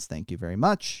on Plains. Thank you very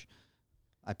much.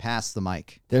 I pass the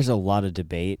mic. There's a lot of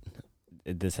debate.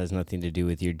 This has nothing to do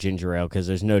with your ginger ale because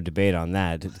there's no debate on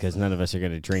that because none of us are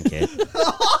going to drink it.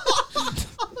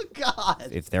 Oh, God.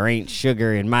 If there ain't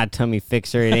sugar in my tummy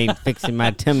fixer, it ain't fixing my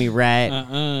tummy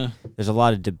right. There's a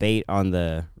lot of debate on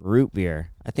the root beer.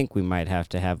 I think we might have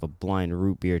to have a blind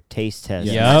root beer taste test.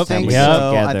 Yep. next I time think we so. get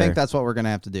I together, think that's what we're going to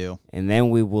have to do. and then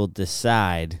we will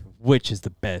decide. Which is the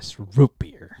best root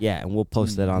beer? Yeah, and we'll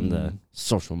post that on the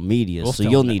social media. We'll so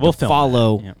film you'll that. need We'll to film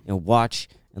follow that. Yep. and watch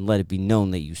and let it be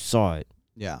known that you saw it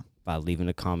Yeah. by leaving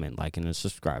a comment, liking, and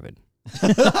subscribing.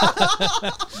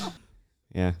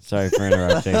 Yeah, sorry for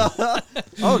interrupting.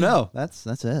 Oh, no. That's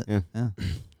it. Yeah. Yeah.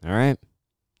 All right.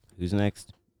 Who's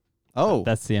next? Oh,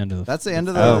 That's the end of the that's the end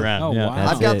of the Oh. round. Oh, yeah. wow.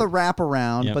 That's I've got it. the wrap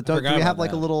around, Yep. but do Forgot we have about like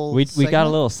a that. little We got a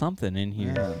segment? little something in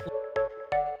here. Yeah.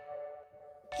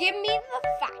 Give me the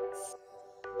facts.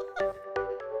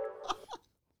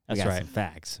 We That's got right. some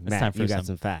facts. It's Matt, time for you got some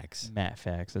some facts. Matt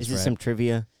facts. That's Is this right. some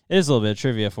trivia? It is a little bit of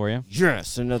trivia for you.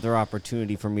 Yes, another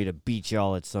opportunity for me to beat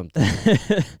y'all at something.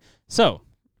 So,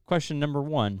 question number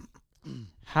 1.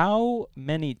 How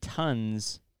many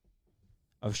tons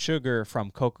of sugar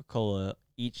from Coca-Cola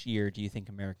each year do you think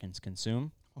Americans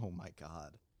consume? Oh, my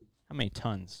God. How many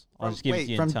tons? I'll just give it Wait,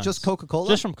 to you from in tons. just Coca-Cola?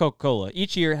 Just from Coca-Cola.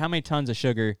 Each year, how many tons of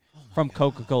sugar from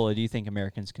Coca-Cola do you think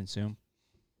Americans consume?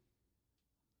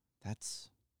 That's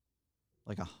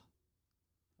like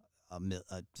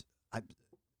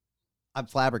I'm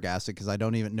flabbergasted because I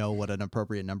don't even know what an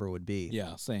appropriate number would be.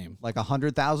 Yeah, same. Like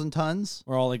 100,000 tons.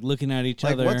 We're all like looking at each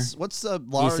Like other. what's the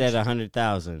large? He said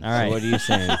 100,000. All right. So what are you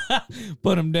saying?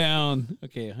 Put them down.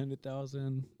 Okay,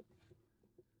 100,000.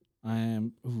 I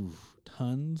am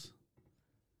tons.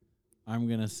 I'm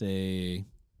gonna say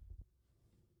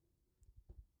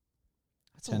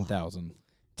That's a lot. 10,000.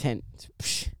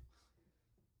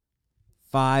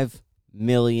 5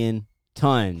 million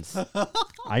tons.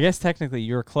 I guess technically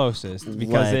you're closest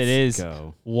because it Let's is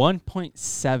go.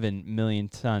 1.7 million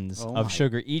tons Oh my of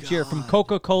sugar each year from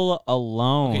Coca-Cola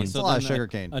alone. Okay, That's so a lot of then sugar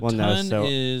cane. A Well, no, ton so-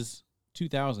 is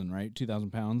 2,000, right?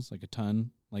 2,000 pounds, like a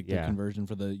ton, like the Yeah. conversion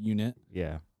for the unit.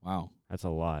 Yeah, Wow. that's a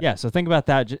lot. Yeah, so think about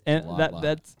that. And Lot.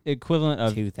 that's equivalent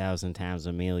of 2,000 times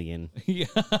a million. Yeah.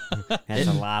 That's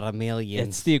a lot of millions.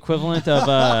 it's the equivalent of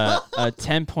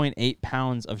 10.8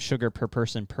 pounds of sugar per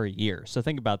person per year. So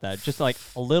think about that. Just like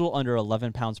a little under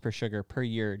 11 pounds per sugar per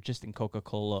year just in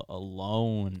Coca-Cola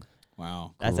alone.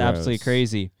 Wow. That's absolutely Gross.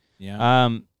 crazy. Yeah.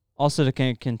 Also to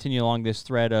continue along this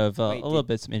thread of Wait, a little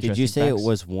bit some interesting Did you say facts. it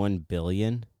was 1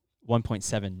 billion?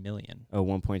 1.7 million? Oh,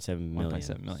 1.7 million.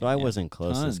 1.7 million, So I yeah. wasn't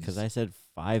closest because Tons. I said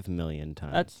 5 million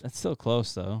tons. That's still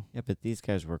close though. Yeah, but these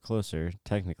guys were closer,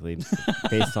 technically,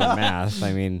 based on math.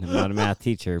 I mean, I'm not a math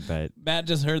teacher, but Matt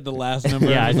just heard the last number.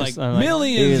 Yeah, and I was just- like, I'm like-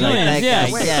 millions. He was like, millions. that yeah,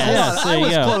 guy, Wait, yes. hold on. yes, I there you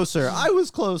was go. closer. I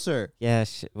was closer. yeah,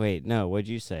 wait, no, what'd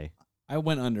you say? I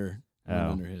went under. I went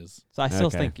Oh. under his. So I still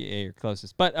Okay. think you're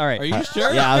closest. But all right. Are you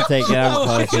sure? Yeah, I'll take it.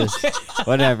 I'm closest.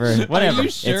 Whatever. Whatever. Are you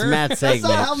It's sure? Matt's That's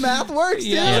not how segment. math works,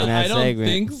 dude. Yeah, Matt I don't segment.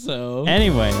 think so.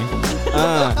 Anyway,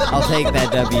 I'll take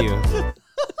that W.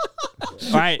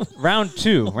 all right, round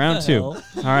two. Round two. hell?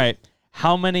 All right.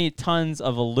 How many tons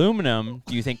of aluminum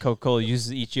do you think Coca-Cola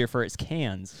uses each year for its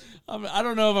cans? I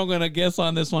don't know if I'm going to guess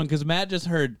on this one because Matt just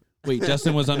heard. Wait,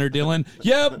 Justin was under Dylan?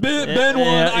 Yeah, Ben won.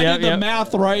 Yeah, I yeah, did the yeah.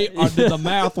 math right. I did the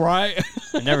math right.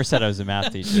 I never said I was a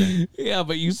math teacher. Yeah,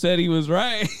 but you said he was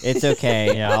right. It's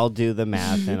okay. Yeah. I'll do the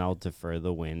math and I'll defer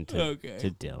the win to Okay.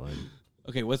 Dylan.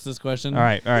 Okay, what's this question? All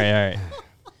right.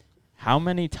 How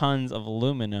many tons of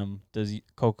aluminum does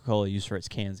Coca-Cola use for its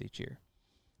cans each year?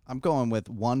 I'm going with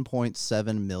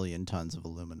 1.7 million tons of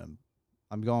aluminum.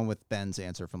 I'm going with Ben's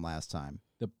answer from last time.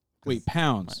 Wait,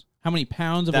 pounds. How many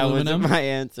pounds of That aluminum? wasn't my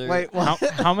answer. Wait, what?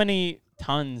 How many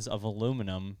tons of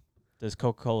aluminum does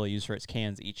Coca-Cola use for its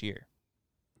cans each year?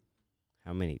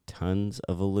 How many tons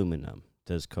of aluminum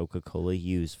does Coca-Cola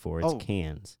use for its Oh.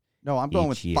 cans? No, I'm going Each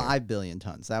with year. 5 billion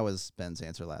tons. That was Ben's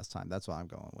answer last time. That's what I'm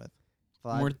going with.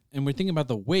 And we're thinking about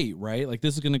the weight, right? Like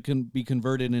this is going to be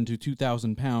converted into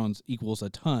 2,000 pounds equals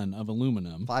a ton of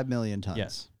aluminum. 5 million tons.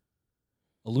 Yes.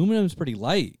 Aluminum is pretty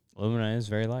light. Aluminum is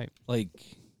very light. Like,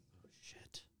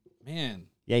 Shit. man.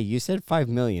 Yeah, you said 5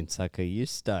 million, sucker. You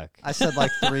stuck. I said like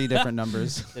 3 different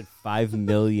numbers. You said 5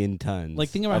 million tons. Like,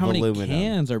 think about of how many aluminum.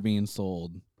 cans are being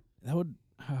sold. That would,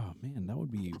 oh man, that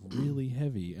would be really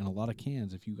heavy and a lot of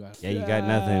cans if you got. Yeah, you got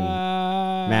nothing.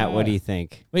 Matt, what do you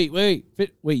think? Wait,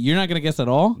 you're not gonna guess at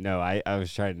all? No, I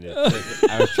was trying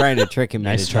to trick him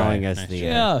Nice into try, telling us nice the.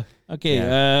 Yeah. Okay.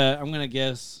 I'm gonna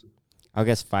guess. I'll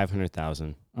guess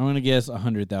 500,000. I'm gonna guess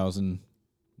 100,000.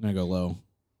 I'm gonna go low. All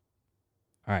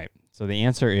right. So the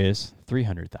answer is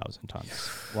 300,000 tons.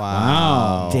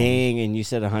 Wow. Dang, and you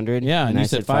said 100? Yeah, and I you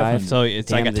said said 5. 500. So it's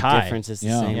Damn, like a the tie. difference is the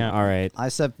Yeah. same. Yeah. All right. I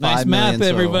said 5 Nice million. math,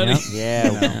 everybody.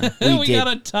 Yeah, we we did. got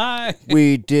a tie.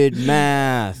 We did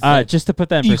math. Just to put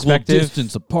that in Equal perspective.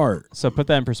 distance apart. So put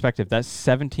that in perspective. That's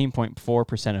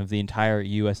 17.4% of the entire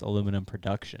U.S. aluminum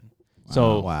production.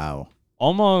 So Wow.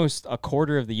 almost a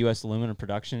quarter of the U.S. aluminum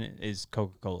production is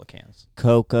Coca-Cola cans.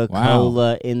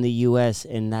 Coca-Cola in the U.S.,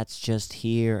 and that's just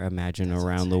here. Imagine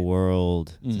around the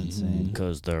world. insane.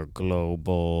 Because they're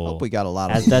global. Hope we got a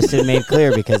lot As of. Dustin made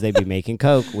clear, because they'd be making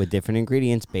Coke with different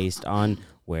ingredients based on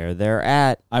where they're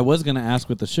at. I was gonna ask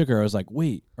with the sugar. I was like,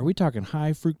 wait, are we talking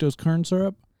high fructose corn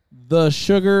syrup? The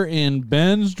sugar in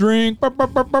Ben's drink.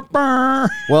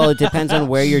 Well, it depends on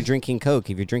where you're drinking Coke.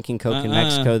 If you're drinking Coke in Uh-uh.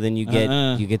 Mexico, then you get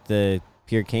Uh-uh. you get the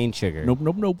pure cane sugar.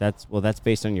 Nope. That's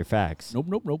based on your facts. Nope.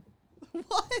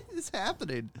 What is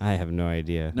happening? I have no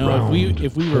idea. No, Round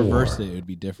if we reversed four. it would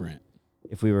be different.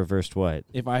 If we reversed what?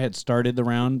 If I had started the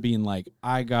round being like,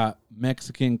 I got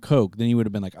Mexican Coke, then you would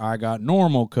have been like, I got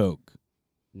normal Coke.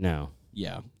 No.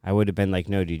 Yeah. I would have been like,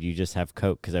 no, dude, you just have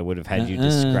Coke, because I would have had you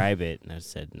describe it. And I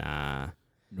said, nah.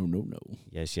 No.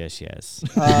 Yes.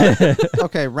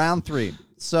 Okay, round 3.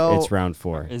 So It's round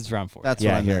 4. It's round 4. that's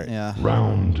Yeah, what I here. meant. Yeah.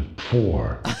 Round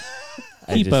 4.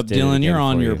 I Keep just up, did it Dylan. again You're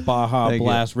on for your you. Baja Thank you.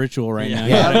 Blast ritual right now.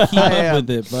 Yeah. You gotta keep I up am. with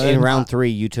it, bud. In round 3,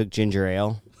 you took ginger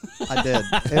ale. I did.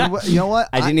 And you know what?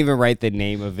 I didn't even write the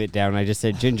name of it down. I just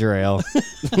said ginger ale.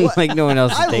 Like no one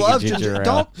else is I taking love ginger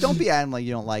ale. Don't be acting like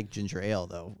you don't like ginger ale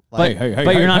though. But, Like,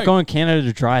 but you're not going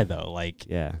Canada Dry though. Like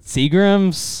Yeah.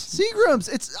 Seagram's. Seagram's,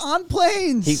 it's on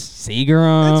planes.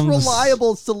 Seagram's. It's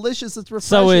reliable. It's delicious. It's refreshing.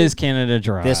 So is Canada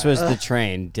Dry. This was the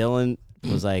train. Dylan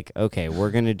was like, "Okay,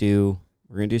 we're gonna do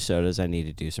sodas. I need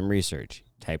to do some research."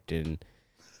 Typed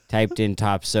in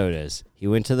top sodas. He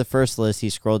went to the first list. He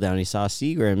scrolled down. He saw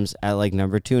Seagram's at like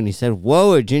number 2, and he said,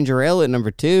 "Whoa, a ginger ale at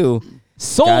number 2.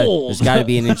 sold. There's got to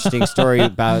be an interesting story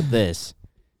about this."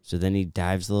 So then he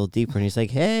dives a little deeper, and he's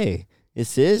like, "Hey,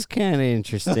 this is kind of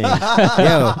interesting. Yo,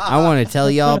 I want to tell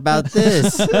y'all about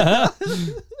this."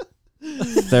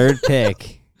 Third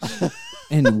pick.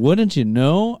 And wouldn't you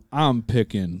know, I'm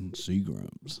picking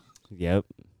Seagram's. Yep.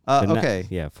 But not- Okay.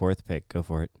 yeah, fourth pick. Go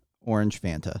for it. Orange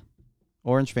Fanta.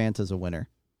 Orange Fanta's a winner.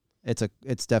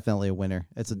 It's definitely a winner.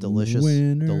 It's a delicious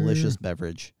Winner.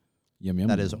 beverage Yum yum.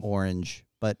 that is orange,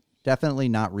 but definitely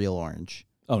not real orange.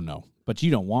 Oh no, but you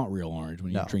don't want real orange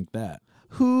when No. you drink that.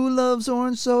 Who loves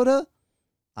orange soda?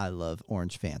 I love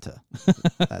Orange Fanta.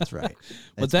 That's right.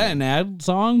 Was It's that me. an ad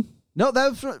song? No, that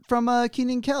was from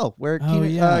Keenan Kel, where Oh,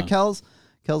 Keenan, yeah. Kel's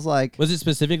like, Was it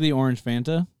specifically orange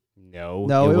Fanta? No,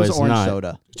 no, it was orange not.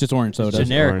 soda. It's just orange soda.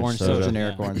 generic orange orange soda. soda.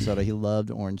 Generic yeah. orange soda. He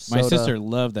loved orange My soda. sister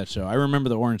loved that show. I remember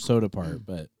the orange soda part,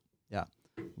 but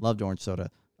Loved orange soda.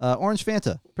 Orange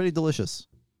Fanta, pretty delicious.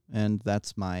 And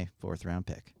that's my 4th round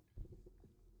pick.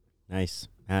 Nice.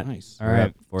 Matt, nice. All you're right.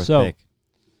 up. Fourth So, pick.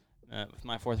 with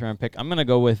my 4th round pick, I'm gonna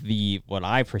go with what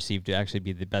I perceive to actually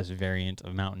be the best variant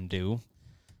of Mountain Dew.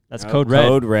 That's Code Red.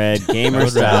 Code Red, gamer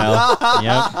style.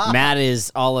 Yep. Matt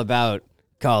is all about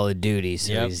Call of Duty,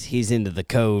 so Yep. he's into the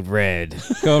Code Red.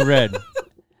 Code Red.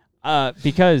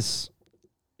 Because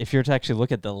if you're to actually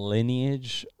look at the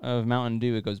lineage of Mountain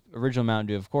Dew, it goes original Mountain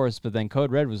Dew, of course, but then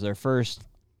Code Red was their first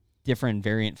different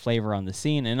variant flavor on the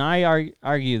scene, and I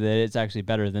argue that it's actually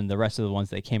better than the rest of the ones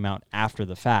that came out after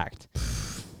the fact.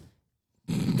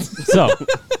 So,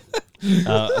 We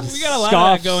got a lot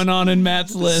of that going on in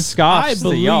Matt's list. Scoffs I to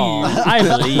believe. y'all. I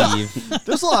believe.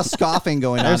 There's a lot of scoffing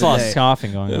going on There's a lot of today.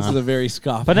 scoffing going This on. is a very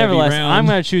scoff. But heavy nevertheless, round. I'm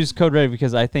going to choose Code Red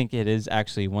because I think it is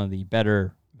actually one of the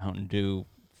better Mountain Dew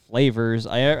flavors.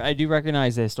 I do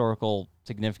recognize the historical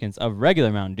significance of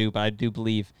regular Mountain Dew, but I do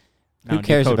believe Who Mountain Dew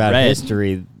cares Code about Red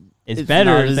history? is It's better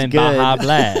not as than good. Baja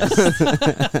Blast.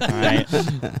 All right.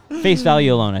 Face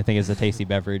value alone, I think, is a tasty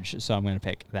beverage, so I'm going to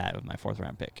pick that with my 4th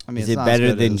round pick. I mean, Is it's it not as better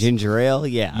good than as- ginger ale?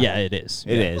 Yeah. Yeah, it is.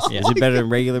 It is. Yeah. Is it better than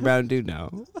regular Mountain Dew?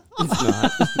 No. It's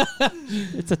not.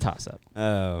 It's a toss-up.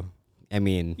 Oh. I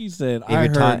mean, He said, if I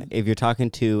you're, heard. if you're talking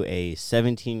to a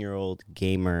 17-year-old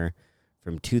gamer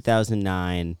from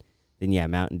 2009, then yeah,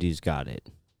 Mountain Dew's got it.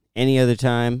 Any other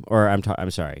time, or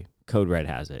I'm sorry, Code Red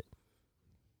has it.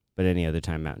 But any other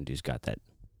time, Mountain Dew's got it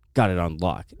on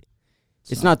lock.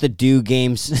 It's not the Dew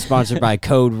games sponsored by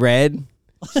Code Red.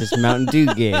 It's just Mountain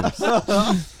Dew games.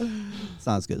 It's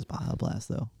not as good as Baja Blast,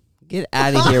 though. Get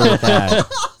out of here with that.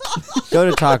 Go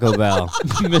to Taco Bell.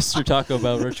 Mr. Taco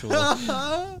Bell ritual.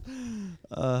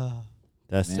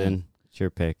 Dustin, Man. it's your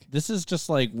pick. This is just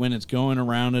like when it's going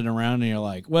around and around, and you're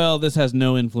like, well, this has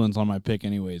no influence on my pick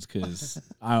anyways, because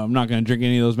I'm not going to drink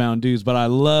any of those Mountain Dews, but I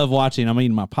love watching. I'm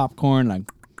eating my popcorn.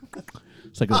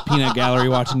 It's like a peanut gallery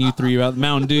watching you three about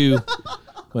Mountain Dew.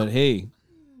 But hey,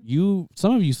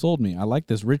 some of you sold me. I like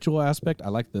this ritual aspect. I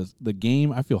like the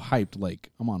game. I feel hyped. Like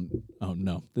I'm on. Oh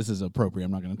no, this is appropriate.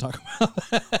 I'm not going to talk about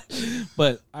that.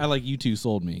 But I like you two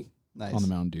sold me Nice. on the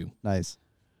Mountain Dew. Nice.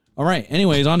 All right.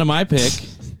 Anyways, on to my pick.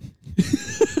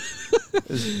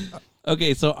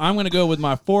 Okay, so I'm going to go with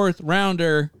my 4th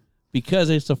rounder because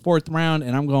it's the 4th round,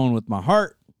 and I'm going with my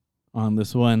heart on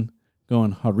this one.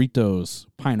 Going Jarritos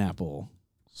pineapple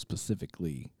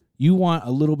specifically. You want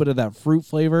a little bit of that fruit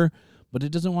flavor, but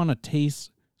it doesn't want to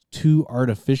taste too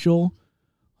artificial.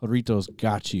 Jarritos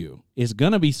got you. It's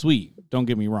going to be sweet. Don't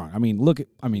get me wrong.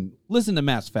 Listen to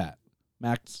Matt's fact.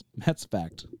 Matt's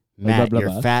fact. Matt, Blah, blah, your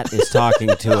blah. fat is talking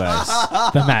to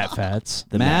us. The Matt Fats.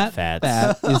 The Matt fats.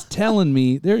 Fat is telling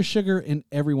me there's sugar in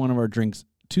every one of our drinks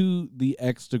to the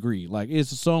X degree. Like,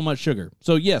 it's so much sugar.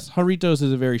 So, yes, Jarritos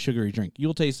is a very sugary drink.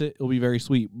 You'll taste it. It'll be very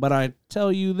sweet. But I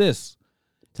tell you this.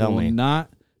 Tell it will me. not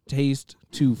taste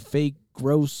too fake,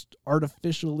 gross,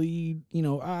 artificially,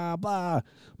 blah.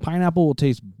 Pineapple will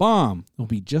taste bomb. It'll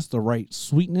be just the right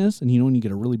sweetness. And when you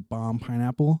get a really bomb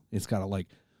pineapple, it's got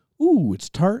it's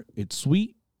tart, it's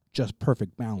sweet. Just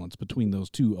perfect balance between those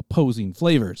two opposing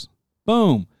flavors.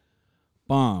 Boom.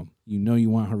 Bomb. You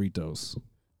want Jarritos.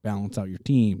 Balance out your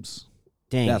teams.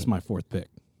 Dang. That's my 4th pick.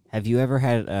 Have you ever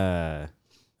had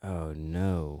oh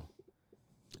no.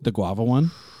 The guava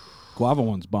one? Guava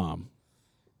one's bomb.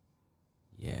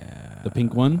 Yeah. The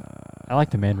pink one, I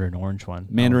like the mandarin orange one.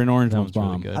 Mandarin orange that one's really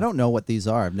bomb. good. I don't know what these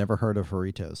are. I've never heard of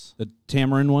Jarritos. The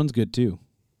tamarind one's good too.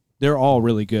 They're all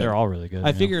really good. They're all really good. I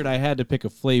yeah. figured I had to pick a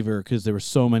flavor because there were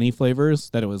so many flavors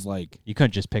that it was like You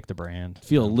couldn't just pick the brand.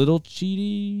 feel a little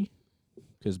cheaty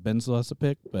because Ben still has to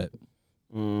pick, but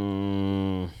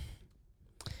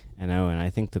I know, and I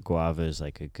think the guava is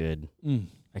like a good.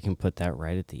 I can put that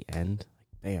right at the end.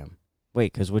 Like, bam.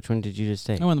 Wait, because which one did you just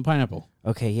take? I went the pineapple.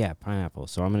 Okay, yeah, pineapple.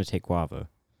 So I'm gonna take guava,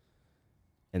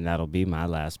 and that'll be my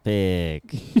last pick.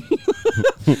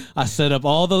 I set up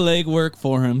all the legwork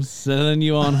for him, selling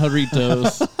you on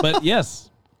Jarritos. But yes,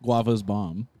 guava's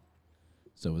bomb.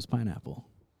 So is pineapple.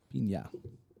 Yeah.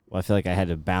 Well, I feel like I had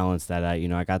to balance that out. You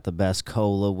know, I got the best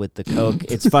cola with the Coke.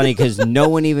 It's funny because no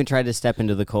one even tried to step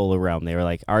into the cola realm. They were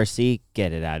like, RC,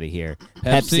 get it out of here.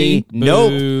 Pepsi, nope.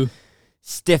 Boo.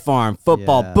 Stiff arm,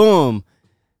 football, Yeah. boom.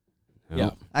 Yeah.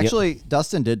 Nope. Actually,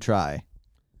 Dustin did try.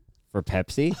 For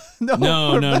Pepsi?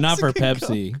 No, not for Mexican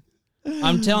Pepsi.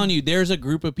 I'm telling you, there's a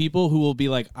group of people who will be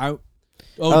like, you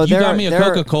there got are- me a there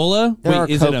are- Coca-Cola? there Wait, are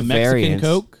is it a Coke Mexican variants.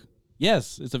 Coke?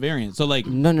 Yes, it's a variant. So like,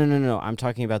 No. I'm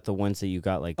talking about the ones that you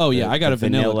got like. Oh, yeah, I got the a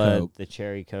vanilla Coke. the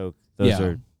cherry Coke. Those Yeah.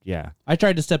 are, yeah. I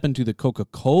tried to step into the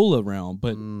Coca-Cola realm,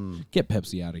 but Mm. get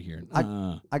Pepsi out of here. I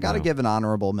got to No. give an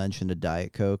honorable mention to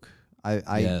Diet Coke.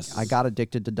 I Yes. got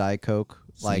addicted to Diet Coke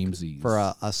like Samesies. for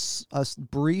a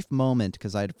brief moment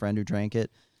because I had a friend who drank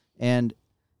it, and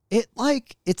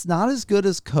it's not as good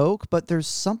as Coke, but there's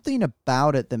something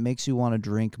about it that makes you want to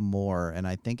drink more, and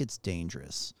I think it's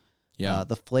dangerous. Yeah.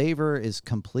 The flavor is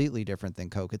completely different than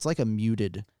Coke. It's like a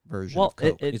muted version Well, of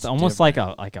Coke. it's It's almost like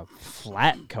a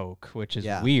flat Coke, which is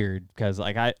Yeah. weird because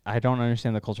like I don't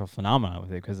understand the cultural phenomenon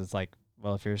with it because it's like,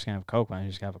 well, if you're just gonna have Coke, why don't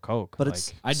you just have a Coke? but like,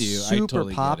 it's I do. I super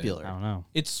totally get it. popular. I don't know.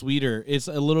 It's sweeter. It's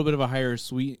a little bit of a higher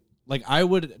sweet. Like I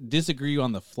would disagree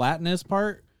on the flatness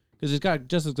part because it's got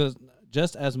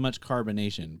just as much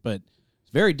carbonation, but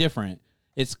it's very different.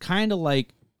 It's kind of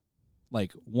like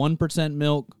 1%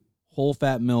 milk, whole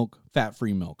fat milk,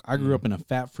 fat-free milk. I grew up in a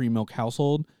fat-free milk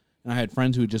household, and I had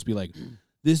friends who would just be like,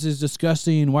 "This is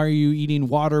disgusting. Why are you eating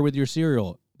water with your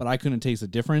cereal?" But I couldn't taste the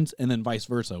difference, and then vice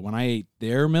versa. When I ate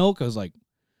their milk, I was like,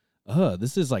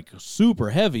 this is like super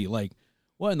heavy. Like,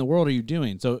 what in the world are you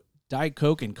doing? So Diet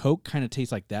Coke and Coke kind of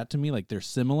taste like that to me. Like they're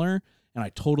similar. And I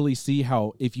totally see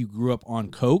how if you grew up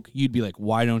on Coke, you'd be like,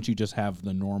 why don't you just have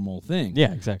the normal thing?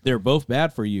 Yeah, exactly. They're both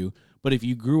bad for you. But if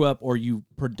you grew up or you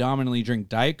predominantly drink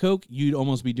Diet Coke, you'd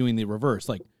almost be doing the reverse.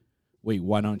 Like, wait,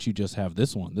 why don't you just have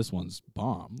this one? This one's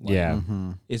bomb. Like, Yeah.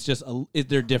 Mhm. It's just,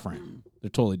 they're different. They're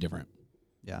totally different.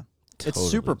 Yeah. It's Totally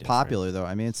super different. popular though.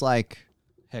 I mean, it's like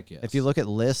Heck yes. if you look at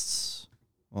lists,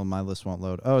 well, my list won't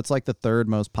load. Oh, it's like the third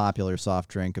most popular soft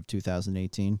drink of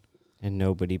 2018. And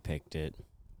nobody picked it.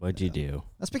 What'd you do?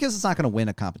 That's because it's not going to win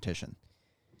a competition.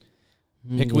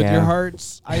 Pick with your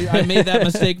hearts. I made that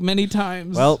mistake many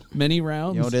times. Well, many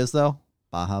rounds. You know what it is though?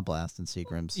 Baja Blast and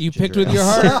Seagram's. You ginger picked with ale. your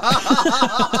heart.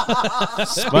 Well,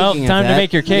 Speaking of time to that,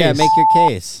 make your case. Yeah, make your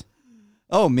case.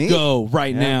 Oh, me? Go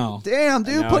right now. Damn,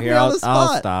 dude, No, put here, me on I'll, the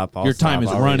spot. I'll stop. I'll Your time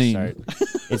stop. is I'll running. restart.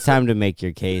 It's time to make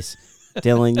your case.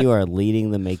 Dylan, you are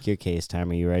leading the make your case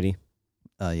time. Are you ready?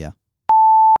 Yeah.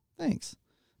 Thanks.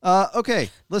 Okay,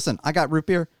 listen, I got root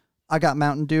beer. I got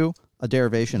Mountain Dew, a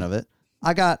derivation of it.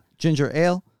 I got ginger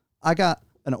ale. I got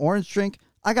an orange drink.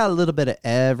 I got a little bit of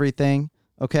everything.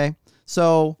 Okay,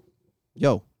 so,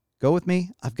 yo, go with me.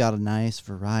 I've got a nice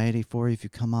variety for you. If you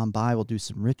come on by, we'll do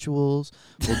some rituals.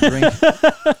 We'll drink.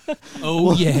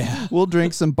 Oh, yeah. We'll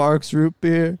drink some Barks root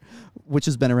beer, which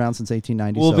has been around since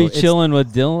 1890. We'll so be it's- chilling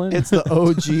with Dylan. It's the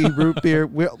OG root beer.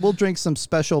 We'll drink some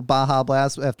special Baja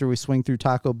Blast after we swing through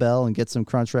Taco Bell and get some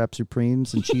Crunchwrap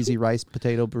Supremes and cheesy rice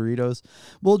potato burritos.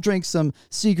 We'll drink some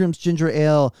Seagram's ginger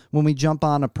ale when we jump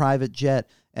on a private jet,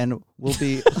 and we'll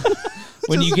be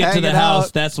When you just get to the hanging house,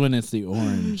 out. that's when it's the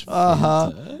orange.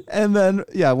 And then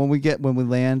when we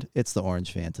land, it's the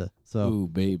orange Fanta. So Ooh,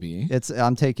 baby.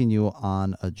 I'm taking you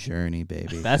on a journey,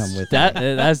 baby. Come with that.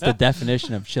 me. That's the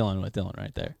definition of chilling with Dylan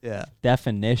right there. Yeah.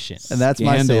 Definition. And that's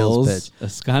my sales pitch. A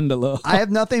scandalo. I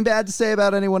have nothing bad to say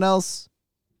about anyone else.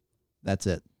 That's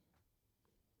it.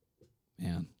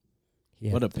 Man, He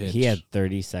had- What a pitch. He had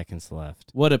 30 seconds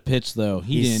left. what a pitch, though.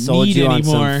 He didn't sold need you any on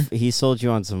more. he sold you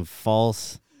on some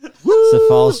false. It's a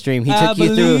false stream. He I took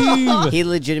you through. believe. He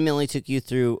legitimately took you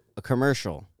through a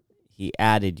commercial. He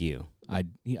added you. I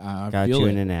Got feel you it.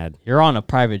 in an ad. You're on a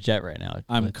private jet right now.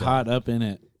 I'm with, caught up in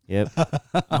it. Yep.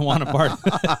 I want a part of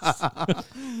this.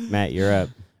 Matt, you're up.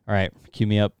 All right, cue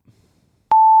me up.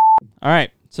 All right,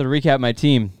 so to recap my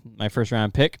team, my first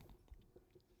round pick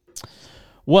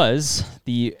was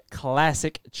the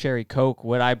classic cherry Coke,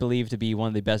 what I believe to be one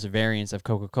of the best variants of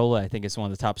Coca-Cola. I think it's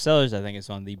one of the top sellers. I think it's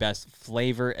one of the best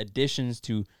flavor additions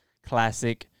to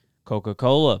classic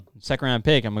Coca-Cola. Second round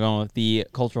pick, I'm going with the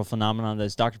cultural phenomenon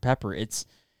that's Dr. Pepper. It's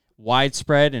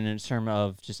widespread and in terms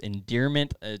of just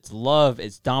endearment, its love,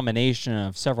 its domination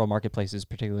of several marketplaces,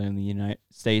 particularly in the United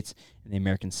States and the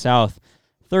American South.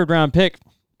 Third round pick,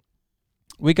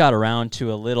 we got around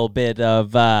to a little bit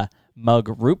of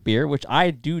Mug root beer, which I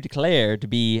do declare to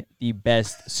be the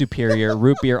best superior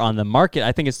root beer on the market.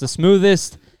 I think it's the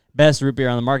smoothest, best root beer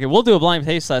on the market. We'll do a blind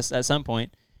taste test at some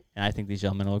point, and I think these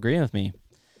gentlemen will agree with me.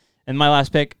 And my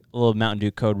last pick, a little Mountain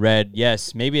Dew Code Red.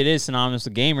 Yes, maybe it is synonymous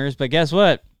with gamers, but guess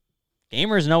what?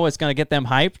 Gamers know what's going to get them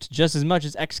hyped just as much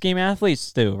as X-Game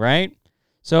athletes do, right?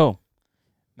 So,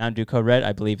 Mountain Dew Code Red,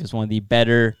 I believe, is one of the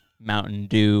better Mountain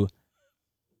Dew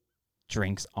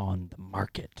drinks on the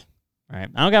market. All right.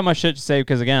 I don't got much shit to say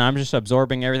because, again, I'm just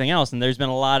absorbing everything else, and there's been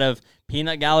a lot of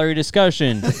peanut gallery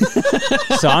discussion.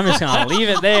 So I'm just going to leave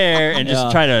it there and just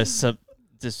try to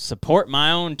just support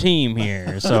my own team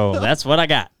here. So that's what I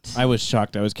got. I was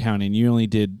shocked. I was counting. You only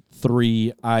did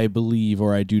 3 I believe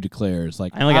or I do declares.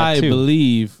 Like, I only got 2.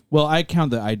 believe. Well, I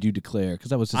count the I do declare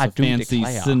because that was just I a do fancy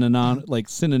declare. synonym, like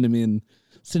synonym,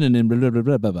 blah, blah,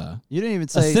 blah, blah, blah. You didn't even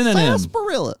say synonym.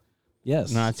 sarsaparilla.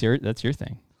 Yes. No, that's your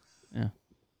thing. Yeah.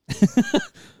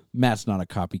 Matt's not a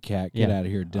copycat. Get Yeah. out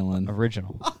of here, Dylan.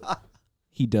 Original.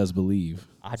 He does believe.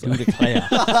 I do declare.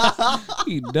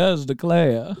 He does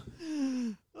declare.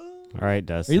 All right,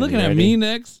 Dustin. Are you looking at ready? me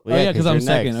next? Well, Oh, yeah, yeah, because 'cause I'm you're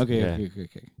second. next. Okay,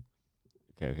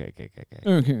 Yeah.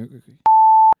 okay.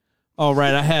 All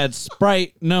right, I had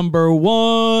Sprite number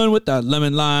 1 with the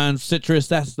lemon lime citrus.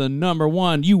 That's the number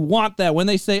 1. You want that when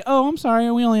they say, "Oh, I'm sorry,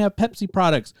 we only have Pepsi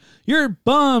products." You're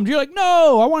bummed. You're like,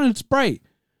 "No, I wanted Sprite,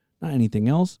 not anything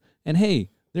else." And hey,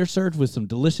 they're served with some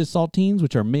delicious saltines,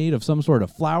 which are made of some sort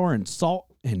of flour and salt.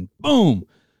 And boom,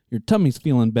 your tummy's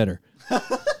feeling better.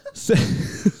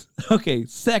 Okay,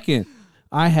 second,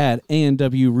 I had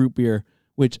A&W root beer,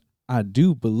 which I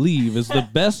do believe is the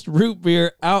best root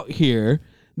beer out here.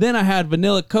 Then I had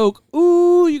vanilla Coke.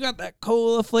 Ooh, you got that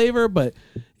cola flavor, but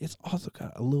it's also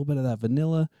got a little bit of that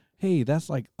vanilla. Hey, that's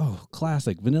like, oh,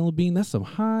 classic. Vanilla bean, that's some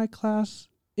high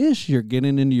class-ish you're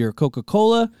getting into your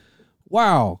Coca-Cola.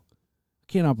 Wow.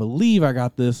 Cannot believe I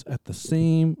got this at the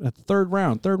third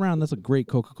round. Third round, that's a great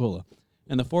Coca-Cola.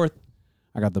 And the fourth,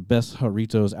 I got the best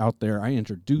Jarritos out there. I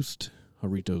introduced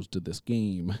Jarritos to this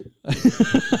game with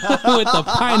the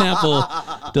pineapple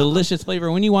delicious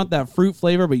flavor. When you want that fruit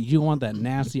flavor, but you want that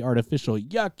nasty artificial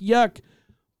yuck,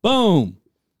 boom.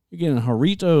 You're getting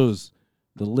Jarritos,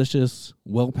 delicious,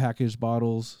 well-packaged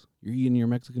bottles. You're eating your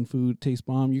Mexican food, taste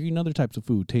bomb. You're eating other types of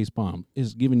food, taste bomb.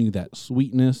 It's giving you that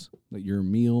sweetness that your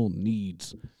meal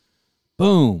needs.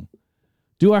 Boom.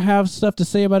 Do I have stuff to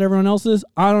say about everyone else's?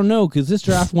 I don't know, because this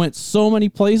draft went so many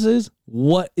places.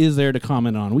 What is there to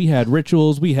comment on? We had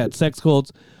rituals. We had sex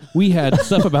cults. We had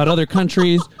stuff about other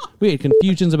countries. We had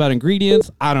confusions about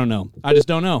ingredients. I don't know. I just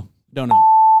don't know. Don't know.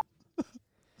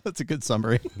 That's a good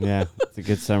summary. Yeah, it's a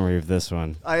good summary of this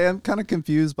one. I am kind of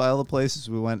confused by all the places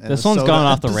we went. in This a one's soda gone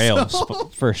off the episode.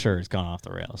 rails. For sure, it's gone off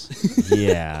the rails.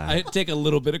 Yeah. I take a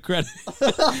little bit of credit.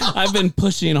 I've been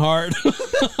pushing hard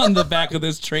on the back of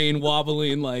this train,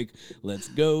 wobbling like, let's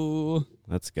go.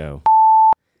 Let's go.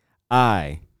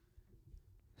 Benjamin.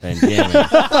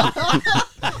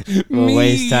 We'll Me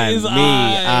waste time. is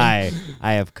I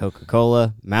have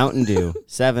Coca-Cola, Mountain Dew,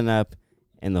 7-Up,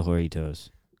 and the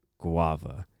Jarritos.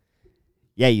 Guava.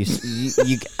 Yeah, you.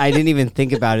 I didn't even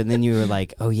think about it, and then you were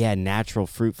like, "Oh yeah, natural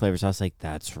fruit flavors." I was like,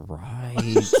 "That's right."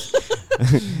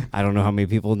 I don't know how many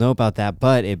people know about that,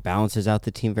 but it balances out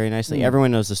the team very nicely.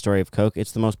 Everyone knows the story of Coke.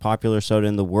 It's the most popular soda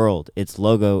in the world. Its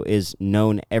logo is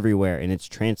known everywhere, and it's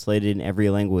translated in every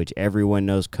language. Everyone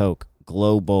knows Coke.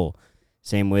 Global.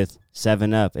 Same with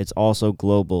 7-Up. It's also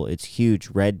global. It's huge.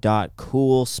 Red dot.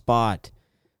 Cool spot.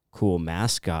 Cool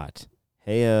mascot.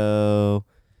 Heyo.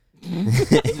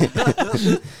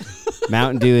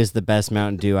 Mountain Dew is the best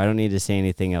Mountain Dew. I don't need to say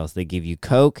anything else. They give you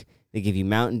Coke, they give you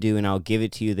Mountain Dew, and I'll give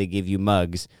it to you. They give you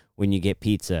mugs when you get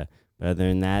pizza. But other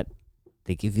than that,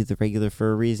 they give you the regular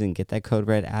for a reason. Get that Code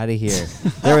Red out of here.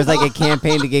 There was like a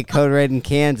campaign to get Code Red in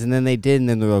cans, and then they did, and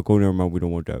then they're like, oh, never mind, we don't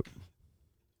want that.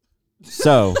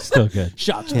 So, Still good.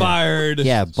 Shots fired.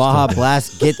 yeah, Baja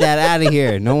Blast, get that out of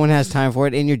here. No one has time for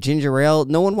it. And your ginger ale,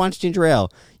 no one wants ginger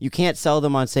ale. You can't sell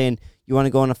them on saying, you want to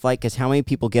go on a flight? Because how many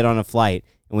people get on a flight,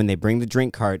 and when they bring the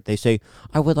drink cart, they say,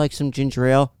 I would like some ginger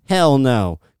ale? Hell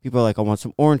no. People are like, I want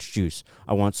some orange juice.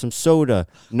 I want some soda,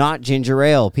 not ginger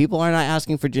ale. People are not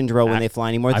asking for ginger ale when they fly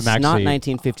anymore. This is not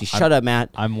 1950. Shut up, Matt.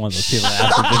 I'm one of those people that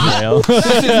ask for ginger ale.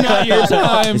 This is not your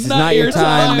time. This is not your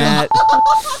time, Matt.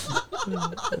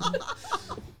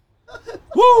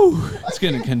 Woo! It's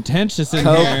getting contentious in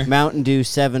Coke, here. Mountain Dew,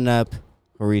 7-Up,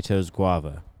 Doritos,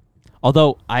 guava.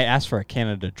 Although I asked for a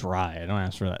Canada Dry, I don't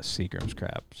ask for that Seagram's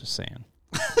crap. Just saying.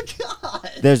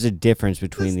 There's a difference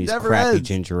between This these never crappy ends.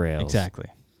 ginger ales. Exactly.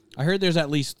 I heard there's at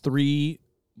least 3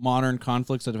 modern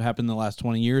conflicts that have happened in the last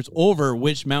 20 years over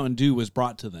which Mountain Dew was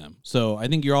brought to them. So I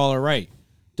think you're all right.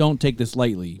 Don't take this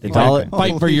lightly. The Dalai-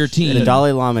 Fight for your team. The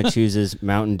Dalai Lama chooses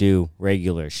Mountain Dew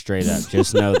regular, straight up.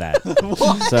 Just know that.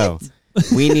 So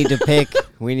we need to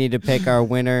pick our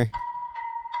winner.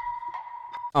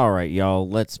 All right, y'all,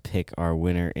 let's pick our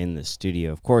winner in the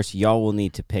studio. Of course, y'all will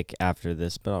need to pick after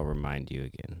this, but I'll remind you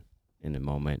again in a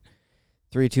moment.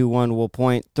 3, 2, 1, we'll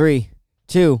point. 3,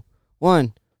 2,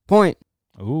 1, point.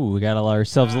 Ooh, we got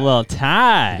ourselves a little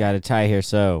tie. We got a tie here,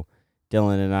 so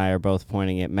Dylan and I are both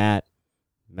pointing at Matt.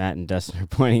 Matt and Dustin are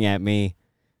pointing at me.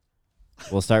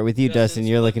 We'll start with you, Dustin.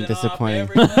 You're looking disappointed.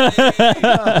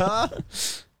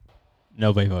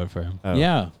 Nobody voted for him. Oh.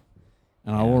 Yeah.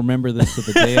 And I will remember this to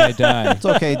the day I die. It's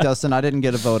okay, Dustin. I didn't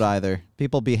get a vote either.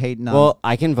 People be hating on. Well,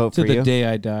 I can vote To for the you. day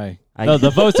I die. No,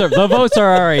 the votes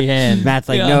are already in. Matt's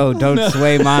like, Yeah. no, don't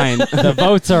sway mine. The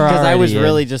votes are Because already I was in.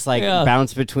 really just like Yeah.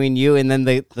 bounced between you, and then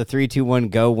the 3, 2, 1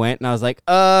 go went, and I was like,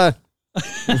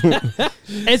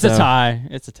 It's a So- tie.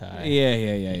 It's a tie.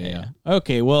 Yeah.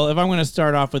 Okay, well, if I'm going to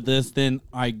start off with this, then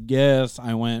I guess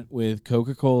I went with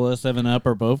Coca-Cola, 7-Up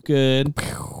are both good.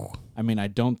 I mean, I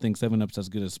don't think 7-Up's as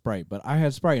good as Sprite, but I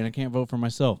had Sprite, and I can't vote for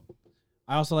myself.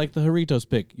 I also like the Doritos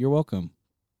pick. You're welcome.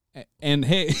 And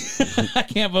hey, I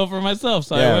can't vote for myself,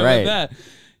 so Yeah, I went right. with that.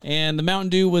 And the Mountain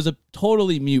Dew was a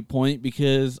totally mute point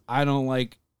because I don't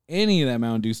like any of that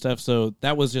Mountain Dew stuff, so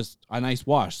that was just a nice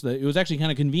wash. It was actually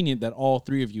kind of convenient that all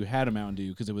 3 of you had a Mountain Dew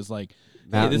because it was like,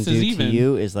 Mountain this Dew is to even.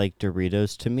 you is like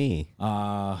Doritos to me.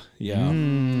 Yeah.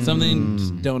 Something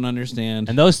just don't understand.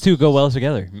 And those two go well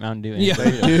together. Mountain Dew. And Yeah.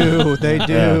 Doritos. they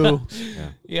do.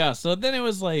 Yeah, so then it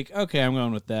was like, okay, I'm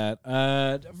going with that.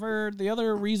 For the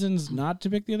other reasons not to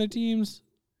pick the other teams,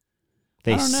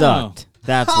 They I don't know. sucked.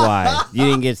 That's why. You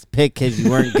didn't get picked because you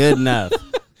weren't good enough.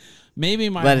 maybe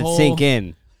my Let whole, it sink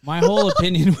in. My whole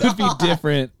opinion would be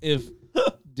different if,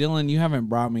 Dylan, you haven't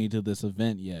brought me to this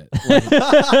event yet.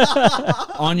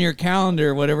 Like, on your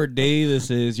calendar, whatever day this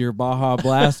is, your Baja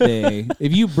Blast Day,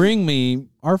 if you bring me,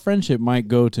 our friendship might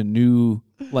go to new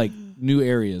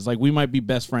areas. Like, we might be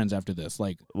best friends after this.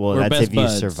 Like, Well, we're that's best if you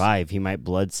buds. survive. He might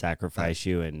blood sacrifice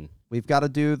you, and We've got to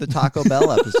do the Taco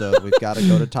Bell episode. We've got to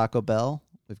go to Taco Bell.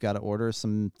 We've got to order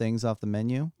some things off the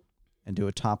menu and do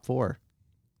a top 4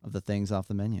 of the things off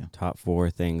the menu. top 4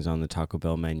 things on the Taco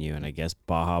Bell menu, and I guess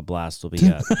Baja Blast will be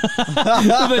up.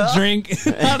 The drink.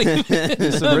 Not even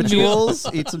Do some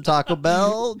rituals, eat some Taco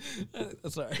Bell.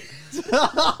 Sorry.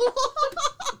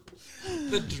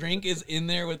 The drink is in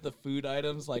there with the food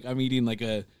items. Like, I'm eating like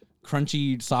a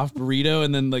crunchy soft burrito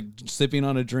and then like sipping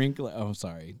on a drink. Like, oh,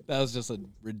 sorry. That was just a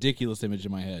ridiculous image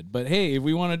in my head. But hey, if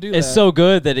we want to do It's that. so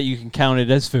good that you can count it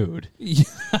as food.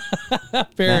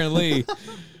 Apparently.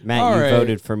 Matt, All you right.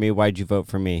 voted for me. Why'd you vote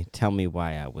for me? Tell me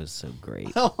why I was so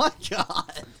great. Oh my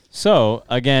God. So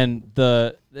again,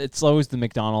 it's always the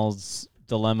McDonald's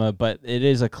dilemma, but it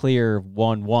is a clear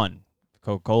 1-1.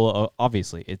 Coca-Cola,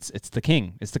 obviously, it's the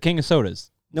king. It's the king of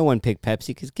sodas. No one picked Pepsi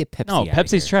because get Pepsi. No, outta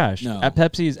Pepsi's here. trash. No.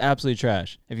 Pepsi is absolutely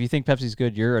trash. If you think Pepsi's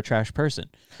good, you're a trash person.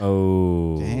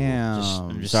 Oh, Damn.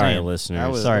 I'm just sorry, saying. listeners. That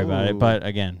was- Sorry about it, Ooh. but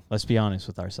again, let's be honest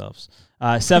with ourselves.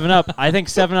 7-Up, I think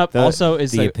 7-Up also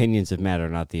is the opinions of Matt are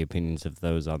not the opinions of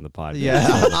those on the podcast. Yeah,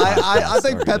 or the I podcast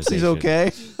think Pepsi's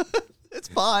organization. okay. It's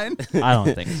fine. I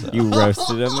don't think so. You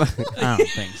roasted him. I don't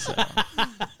think so.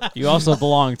 You also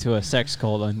belong to a sex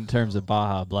cult in terms of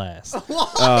Baja Blast.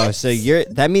 Oh, so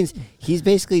that means he's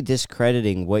basically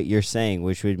discrediting what you're saying,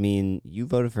 which would mean you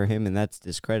voted for him and that's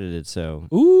discredited. So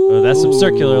Ooh. Oh, that's some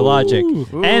circular logic.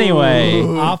 Anyway,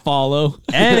 I'll follow.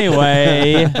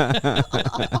 Anyway,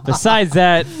 besides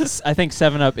that, I think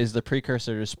 7-Up is the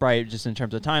precursor to Sprite just in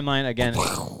terms of timeline. Again,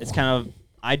 it's kind of,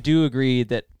 I do agree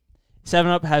that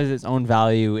 7-Up has its own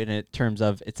value in terms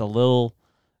of it's a little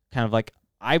kind of like,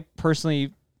 I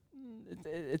personally,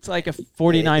 it's like a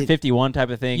 49-51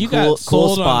 type of thing. You cool got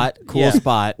sold spot. on- Cool Yeah.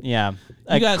 spot. Yeah.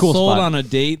 You got cool sold spot. on a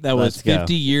date that was Let's go.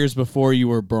 50 years before you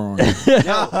were born.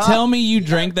 Tell me you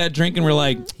drank that drink and were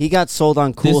like, He got sold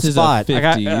on cool this is spot. a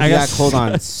 50. He I got got- sold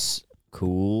on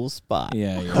cool spot.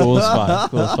 yeah. Cool spot.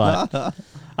 Cool spot.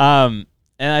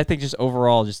 And I think just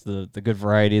overall, just the good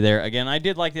variety there. Again, I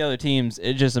did like the other teams.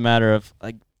 It's just a matter of,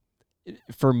 like,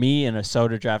 for me in a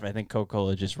soda draft, I think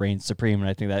Coca-Cola just reigns supreme, and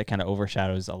I think that kind of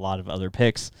overshadows a lot of other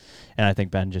picks. And I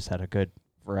think Ben just had a good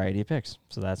variety of picks.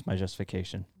 So that's my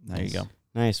justification. Nice. There you go.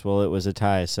 Nice. Well, it was a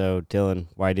tie. So, Dylan,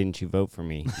 why didn't you vote for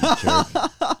me? You jerk?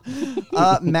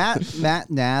 Matt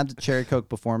nabbed Cherry Coke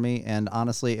before me, and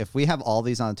honestly, if we have all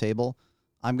these on the table,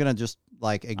 I'm gonna just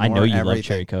like ignore I know you everything. love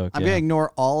Cherry Coke. I'm yeah. gonna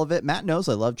ignore all of it. Matt knows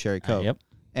I love Cherry Coke. Yep.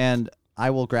 And I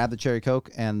will grab the Cherry Coke,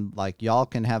 and like y'all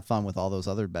can have fun with all those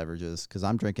other beverages because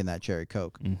I'm drinking that Cherry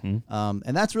Coke. Mm-hmm.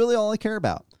 And that's really all I care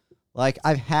about. Like,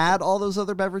 I've had all those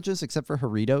other beverages except for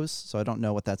Doritos, so I don't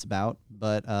know what that's about.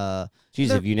 But Jeez,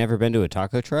 have you never been to a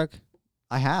taco truck?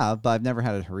 I have, but I've never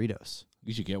had a Doritos.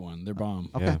 You should get one. They're bomb.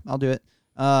 Okay, Yeah. I'll do it.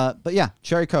 But yeah,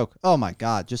 Cherry Coke. Oh my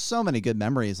God, just so many good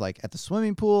memories. Like at the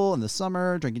swimming pool in the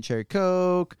summer, drinking Cherry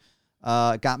Coke.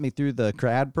 Got me through the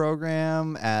grad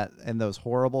program in those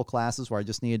horrible classes where I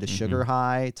just needed a sugar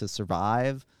high to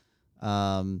survive.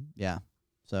 Yeah.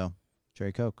 So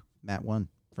Cherry Coke, Matt won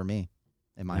for me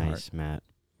in my heart. Nice, Matt.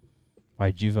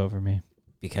 Why'd you vote for me?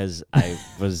 Because I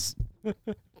was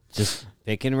just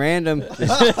picking random.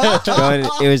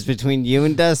 It was between you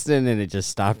and Dustin, and it just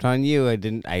stopped on you. I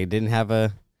didn't have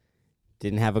a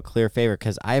clear favor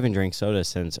because I haven't drank soda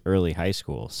since early high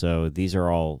school. So these are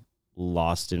all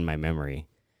lost in my memory.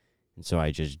 And so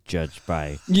I just judged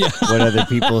by what other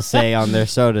people say on their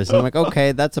sodas. And I'm like,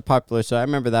 okay, that's a popular soda. I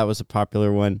remember that was a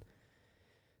popular one.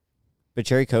 But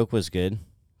Cherry Coke was good.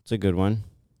 It's a good one.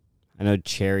 I know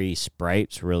Cherry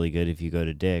Sprite's really good if you go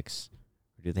to Dick's.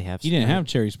 Or do they have You didn't Sprite? have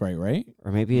Cherry Sprite, right?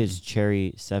 Or maybe it's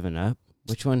Cherry 7-Up.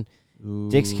 Which one?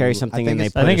 Dick's carries something and they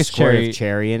it's- put think a it's squirt cherry- of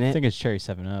cherry in I it. think it's Cherry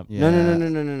 7-Up. Yeah.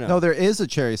 No. No, there is a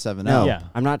Cherry 7 No, Up. Yeah.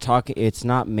 I'm not talking. It's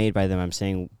not made by them. I'm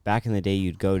saying back in the day,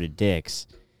 you'd go to Dick's,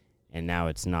 and now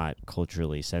it's not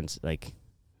culturally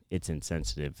it's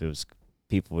insensitive. It was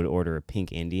people would order a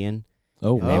Pink Indian,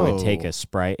 Oh, and they would Oh. take a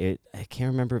Sprite. I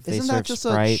can't remember if they Isn't that served just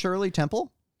Sprite. a Shirley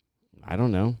Temple? I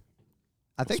don't know.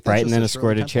 I think Sprite that's and just then a Shirley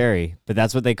squirt of Temple. cherry, but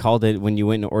that's what they called it when you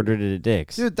went and ordered it at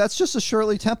Dick's. Dude, that's just a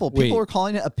Shirley Temple. People Wait. are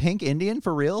calling it a Pink Indian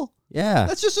for real? Yeah,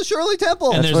 That's just a Shirley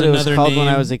Temple. And that's there's what it was another called when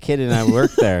I name. was a kid and I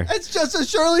worked there. It's just a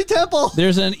Shirley Temple.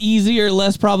 There's an easier,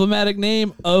 less problematic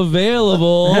name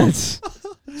available.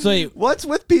 So, wait, What's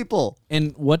with people?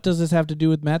 and what does this have to do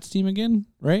with Matt's team again?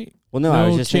 Right? Well, no, I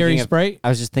was just Cherry thinking of, Sprite. I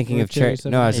was just thinking Or of cherry.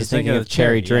 cherry No, I was He's just thinking thinking of of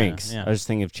cherry cherry, yeah, drinks. yeah. I was just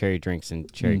thinking of cherry drinks and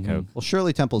cherry Coke. Well,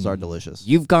 Shirley Temples are delicious.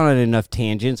 You've gone on enough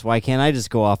tangents. Why can't I just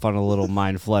go off on a little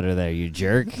mind flutter there, you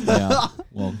jerk? Yeah.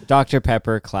 Well, Dr.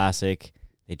 Pepper, classic.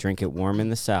 They drink it warm in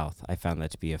the South. I found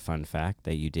that to be a fun fact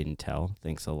that you didn't tell.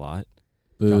 Thanks a lot.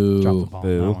 boo. Drop the ball on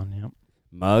Boo. that one, yep.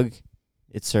 Mug,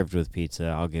 it's served with pizza.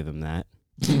 I'll give him that.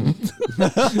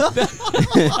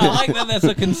 I like that. That's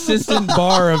a consistent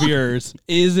bar of yours.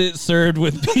 Is it served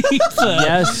with pizza?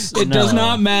 Yes, It does no.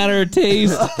 not matter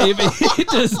taste if it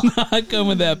does not come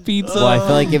with that pizza. Well, I feel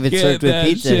like if it's Get served with that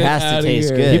pizza, it shit has to outta taste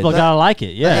here. good. People gotta like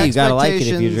it. Yeah, Yeah. you gotta like it if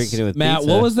you're Expectations- drinking it with Matt,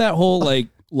 pizza. what was that whole like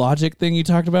logic thing you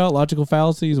talked about? Logical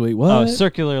fallacies? Wait, what? Oh,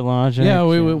 circular logic. yeah,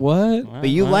 wait, what? But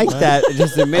you liked that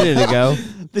just a minute ago.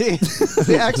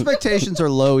 The expectations are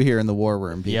low here in the war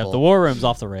room, people. Yeah, the war room's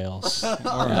off the rails. Yeah,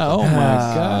 oh my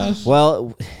gosh.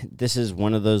 Well, this is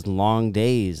one of those long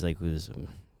days. Like, it was.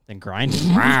 Then grinding.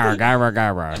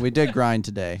 We did grind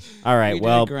today. All right. We did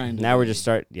Well, grind now we're today.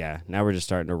 just Now we're just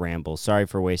starting to ramble. Sorry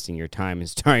for wasting your time and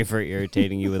sorry for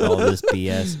irritating you with all this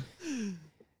BS.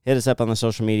 Hit us up on the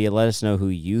social media. Let us know who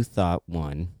you thought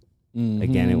won.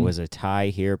 Again, it was a tie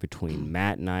here between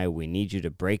Matt and I. We need you to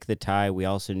break the tie. We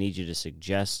also need you to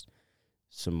suggest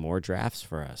some more drafts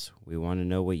for us. We want to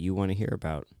know what you want to hear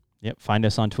about. Yep. Find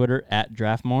us on Twitter at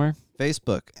DraftMore.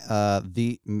 Facebook,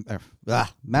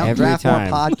 Mount Every Draftmore time.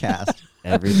 Podcast.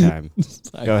 Every time.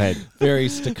 Go ahead. Very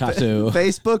staccato.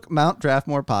 Facebook, Mount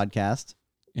Draftmore Podcast.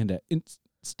 And at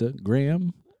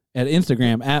Instagram. At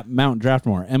Instagram at Mount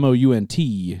Draftmore. MOUNT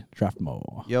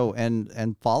Draftmore. Yo,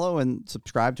 and follow and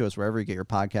subscribe to us wherever you get your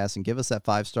podcasts and give us that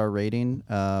 5-star rating.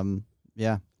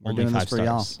 Yeah, we're Only doing this 5 for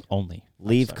y'all. stars. Only. 5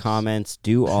 Leave stars. comments.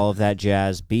 Do all of that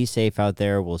jazz. Be safe out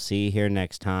there. We'll see you here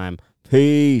next time.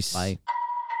 Peace. Bye.